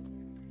today,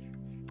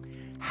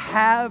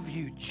 have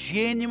you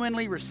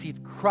genuinely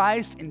received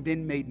Christ and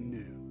been made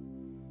new?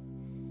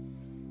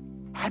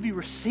 Have you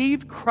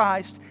received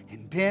Christ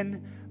and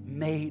been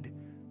made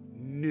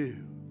new?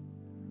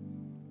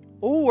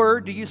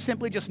 Or do you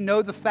simply just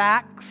know the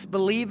facts,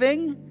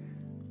 believing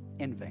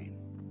in vain?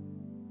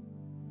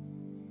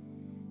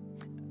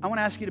 I want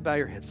to ask you to bow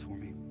your heads for me.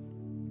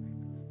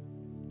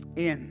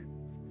 And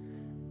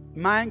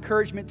my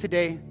encouragement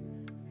today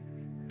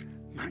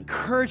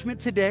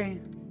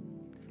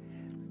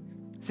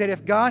is that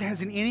if God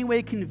has in any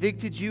way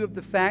convicted you of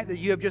the fact that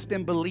you have just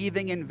been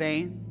believing in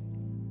vain,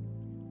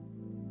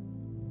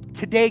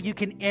 today you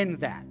can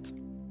end that.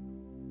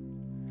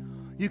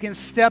 You can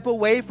step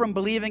away from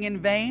believing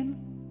in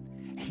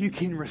vain, and you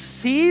can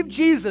receive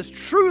Jesus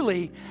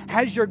truly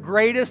as your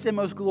greatest and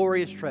most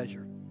glorious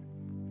treasure.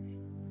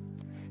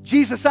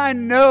 Jesus, I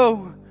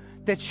know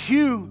that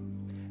you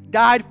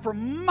died for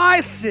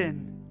my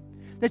sin,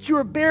 that you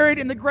were buried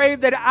in the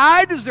grave that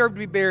I deserve to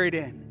be buried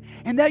in,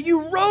 and that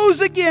you rose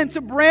again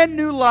to brand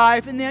new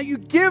life, and that you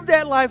give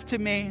that life to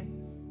me.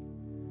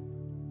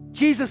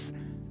 Jesus,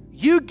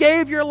 you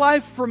gave your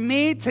life for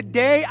me.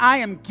 Today I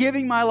am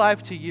giving my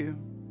life to you.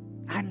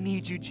 I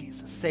need you,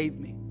 Jesus. Save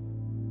me.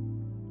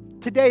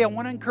 Today I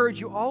want to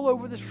encourage you all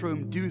over this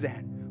room, do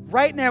that.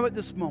 Right now at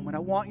this moment, I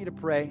want you to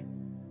pray,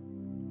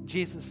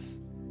 Jesus,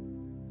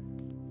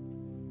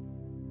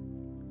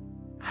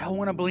 I don't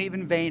want to believe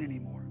in vain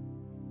anymore.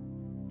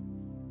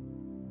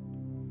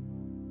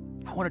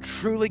 I want to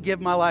truly give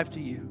my life to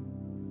you.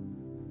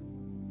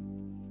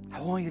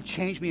 I want you to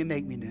change me and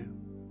make me new.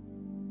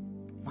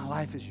 My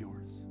life is yours.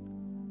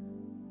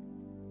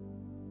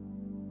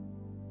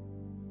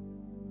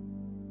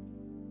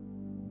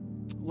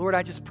 Lord,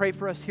 I just pray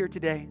for us here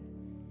today.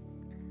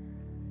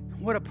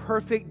 What a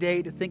perfect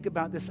day to think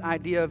about this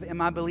idea of, am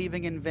I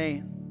believing in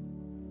vain?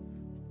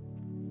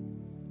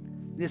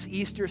 This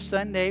Easter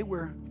Sunday,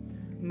 where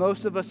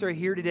most of us are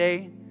here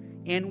today,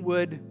 and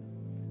would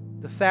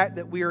the fact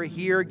that we are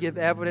here give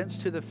evidence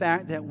to the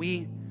fact that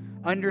we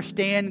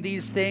understand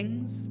these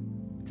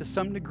things to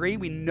some degree.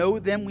 We know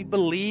them, we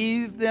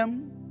believe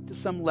them to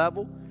some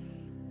level.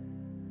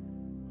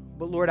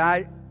 But Lord,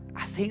 I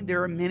think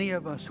there are many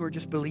of us who are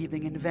just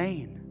believing in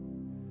vain.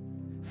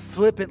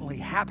 Flippantly,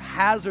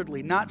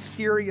 haphazardly, not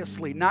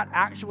seriously, not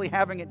actually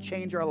having it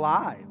change our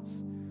lives.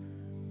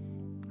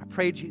 I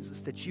pray,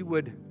 Jesus, that you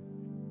would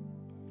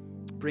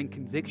bring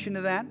conviction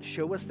to that,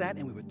 show us that,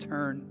 and we would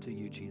turn to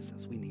you,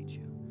 Jesus. We need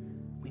you.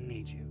 We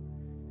need you.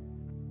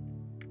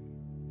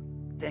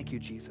 Thank you,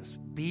 Jesus.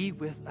 Be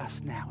with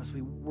us now as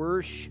we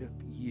worship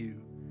you.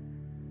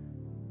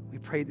 We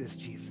pray this,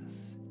 Jesus,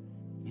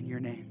 in your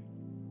name.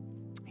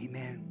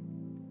 Amen.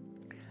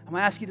 I'm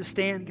going to ask you to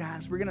stand,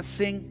 guys. We're going to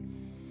sing.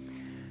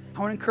 I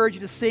want to encourage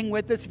you to sing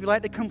with us. If you'd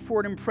like to come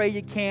forward and pray,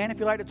 you can. If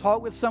you'd like to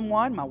talk with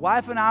someone, my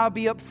wife and I will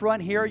be up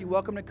front here. You're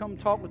welcome to come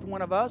talk with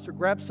one of us or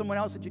grab someone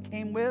else that you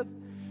came with.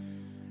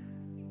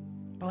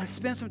 But let's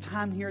spend some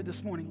time here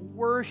this morning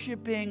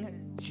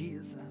worshiping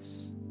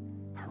Jesus,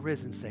 our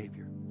risen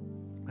Savior.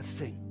 Let's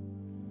sing.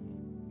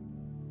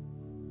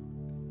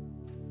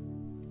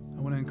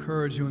 I want to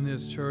encourage you in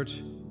this,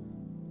 church,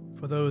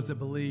 for those that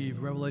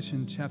believe.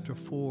 Revelation chapter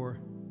 4.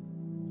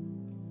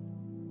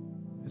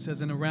 It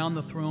says, and around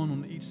the throne,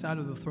 on each side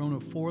of the throne, are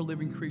 4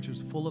 living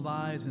creatures full of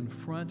eyes in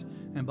front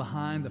and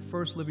behind. The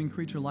first living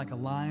creature like a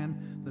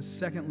lion, the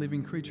second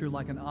living creature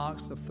like an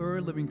ox, the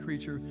third living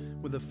creature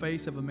with the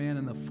face of a man,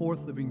 and the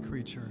fourth living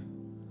creature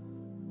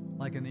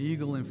like an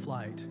eagle in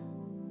flight.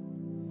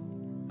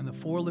 And the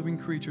 4 living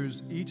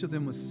creatures, each of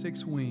them with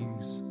 6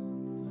 wings,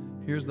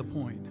 here's the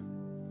point,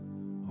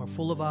 are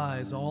full of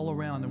eyes all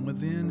around and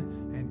within,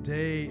 and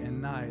day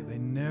and night they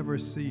never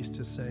cease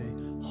to say,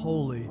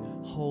 Holy,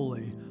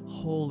 holy,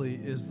 holy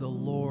is the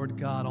Lord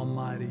God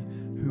Almighty,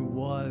 who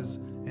was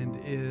and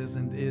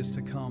is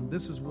to come.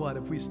 This is what,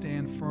 if we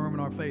stand firm in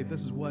our faith,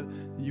 this is what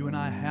you and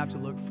I have to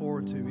look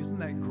forward to. Isn't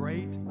that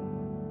great?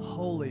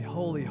 Holy,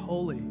 holy,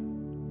 holy.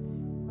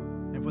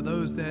 And for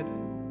those that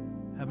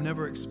have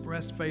never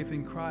expressed faith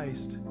in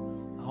Christ,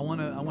 I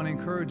want to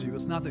encourage you.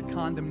 It's not that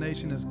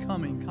condemnation is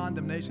coming.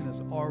 Condemnation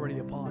is already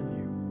upon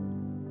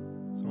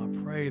you. So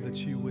I pray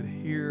that you would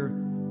hear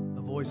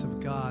the voice of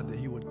God, that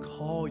He would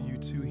call you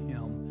to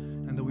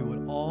Him, and that we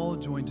would all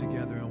join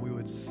together and we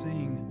would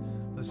sing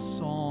the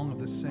song of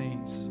the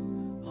saints.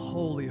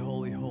 Holy,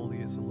 holy, holy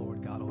is the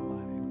Lord God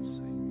Almighty. Let's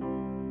sing.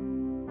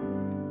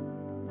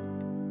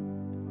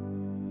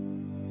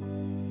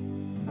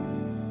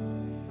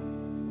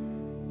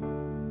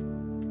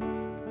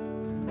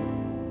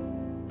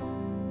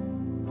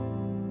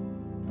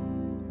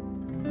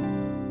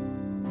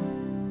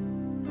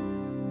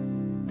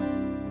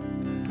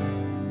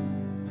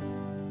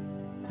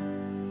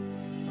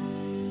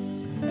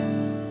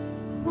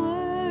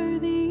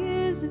 Worthy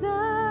is the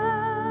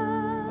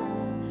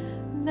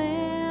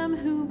Lamb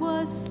who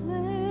was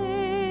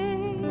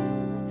slain.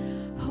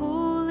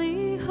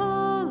 Holy,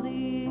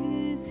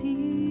 holy is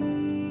He.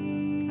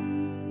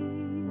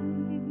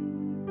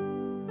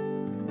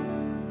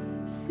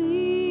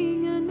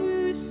 Sing a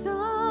new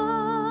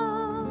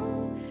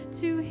song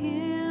to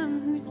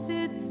Him who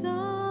sits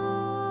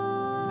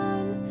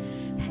on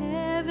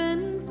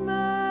heaven's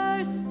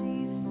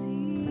mercy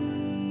seat.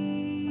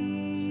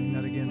 Sing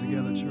that again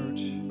together,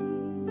 church.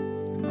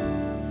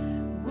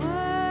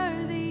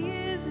 Worthy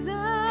is the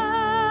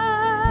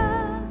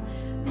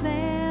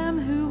Lamb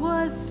who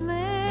was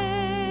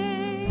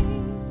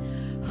slain.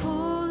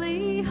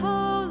 Holy,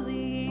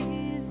 holy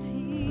is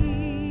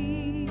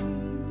He.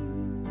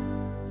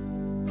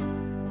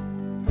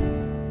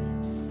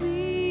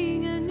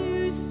 Sing a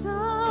new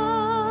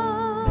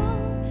song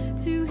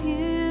to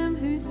Him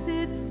who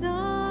sits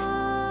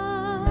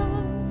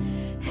on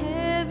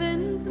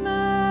heaven's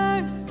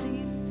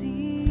mercy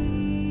seat.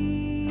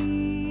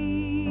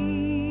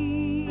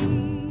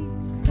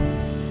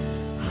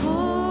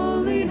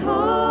 Holy,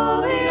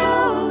 holy,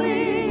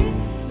 holy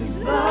is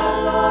the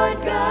Lord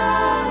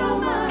God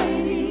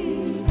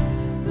Almighty,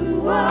 who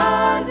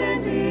was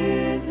and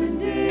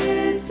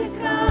is to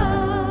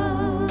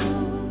come.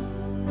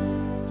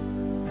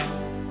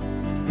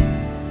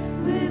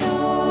 With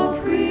all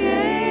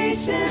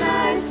creation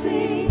I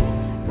sing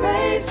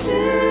praise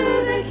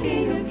to the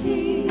King of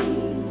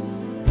Kings.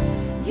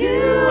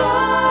 You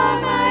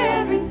are my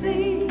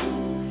everything,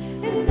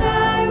 and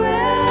I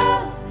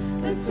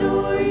will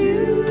adore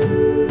you.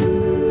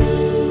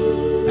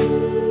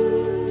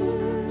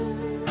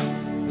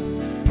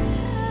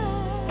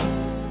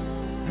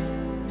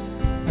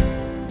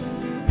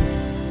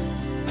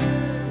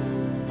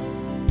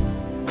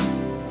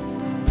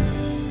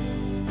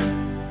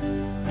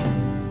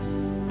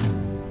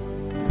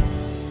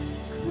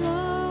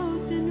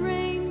 Clothed in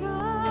rainbow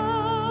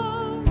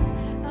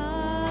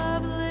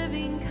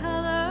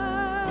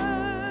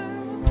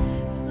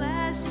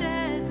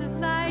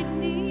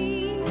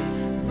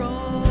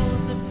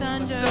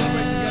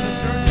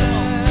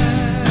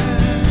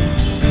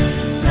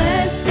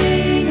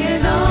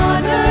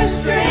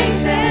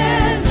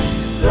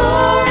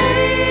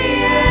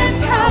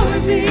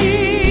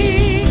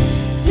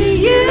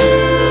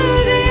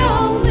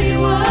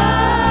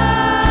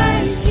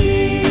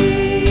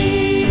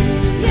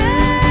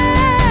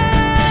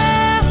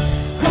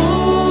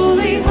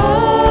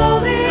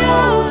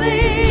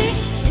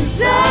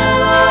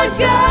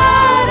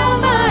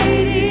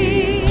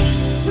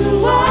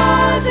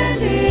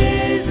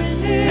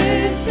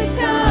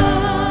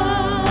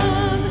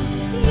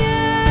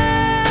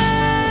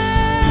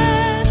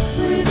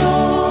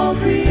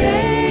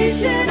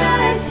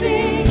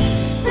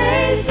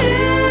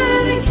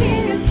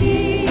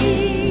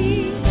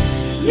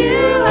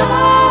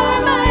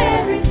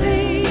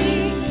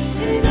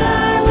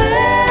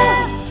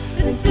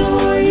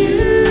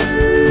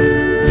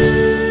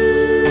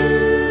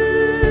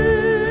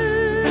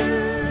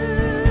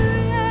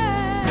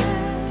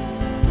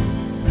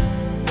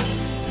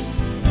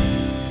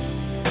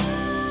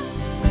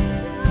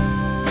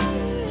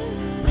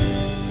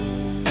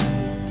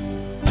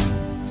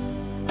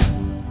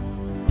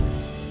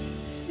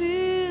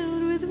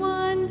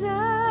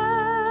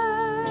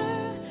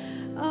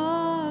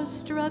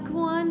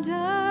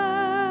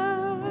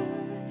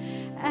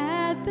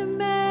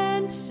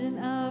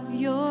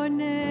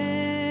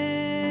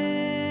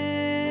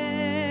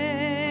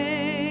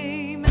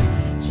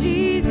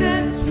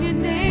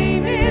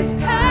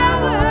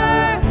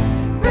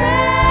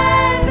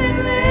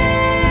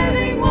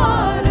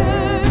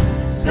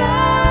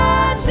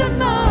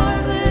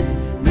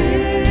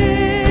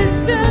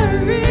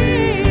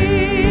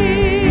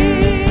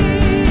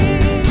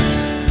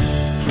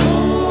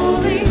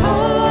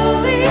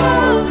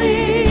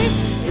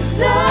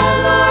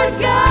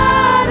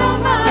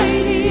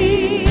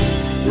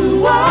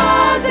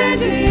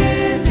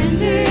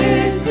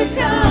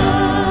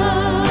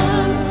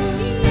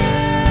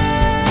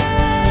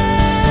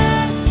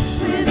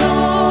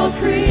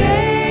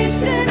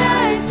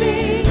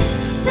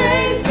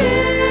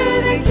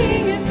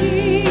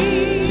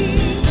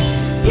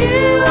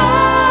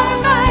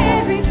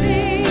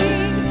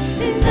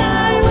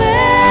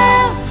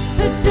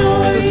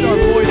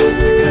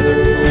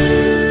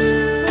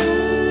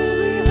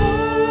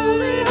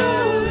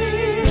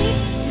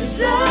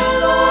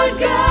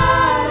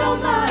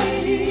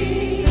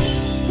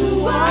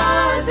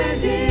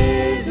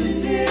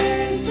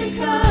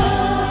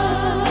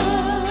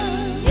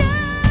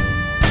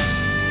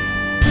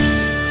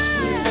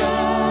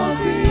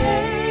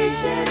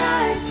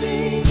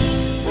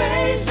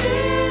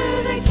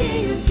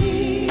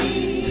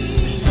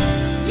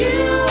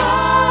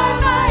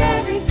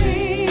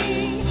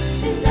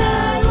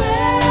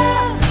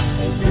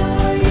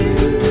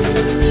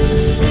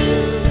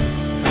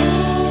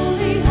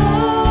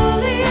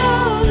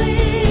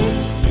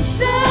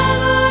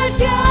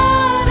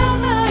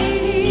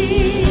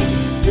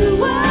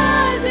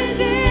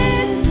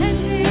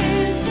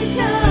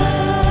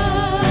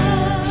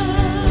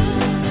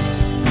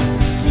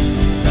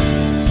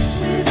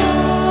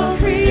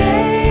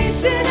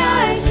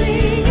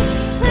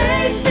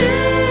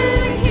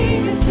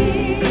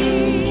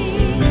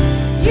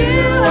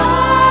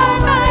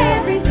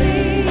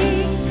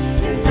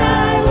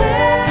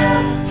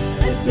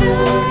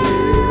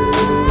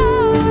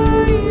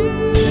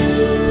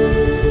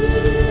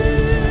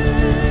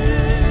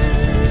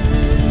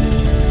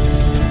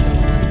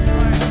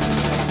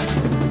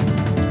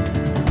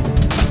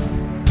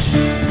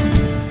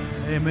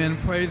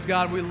Praise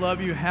God. We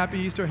love you. Happy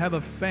Easter. Have a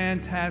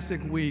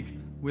fantastic week.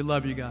 We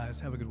love you guys.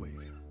 Have a good week.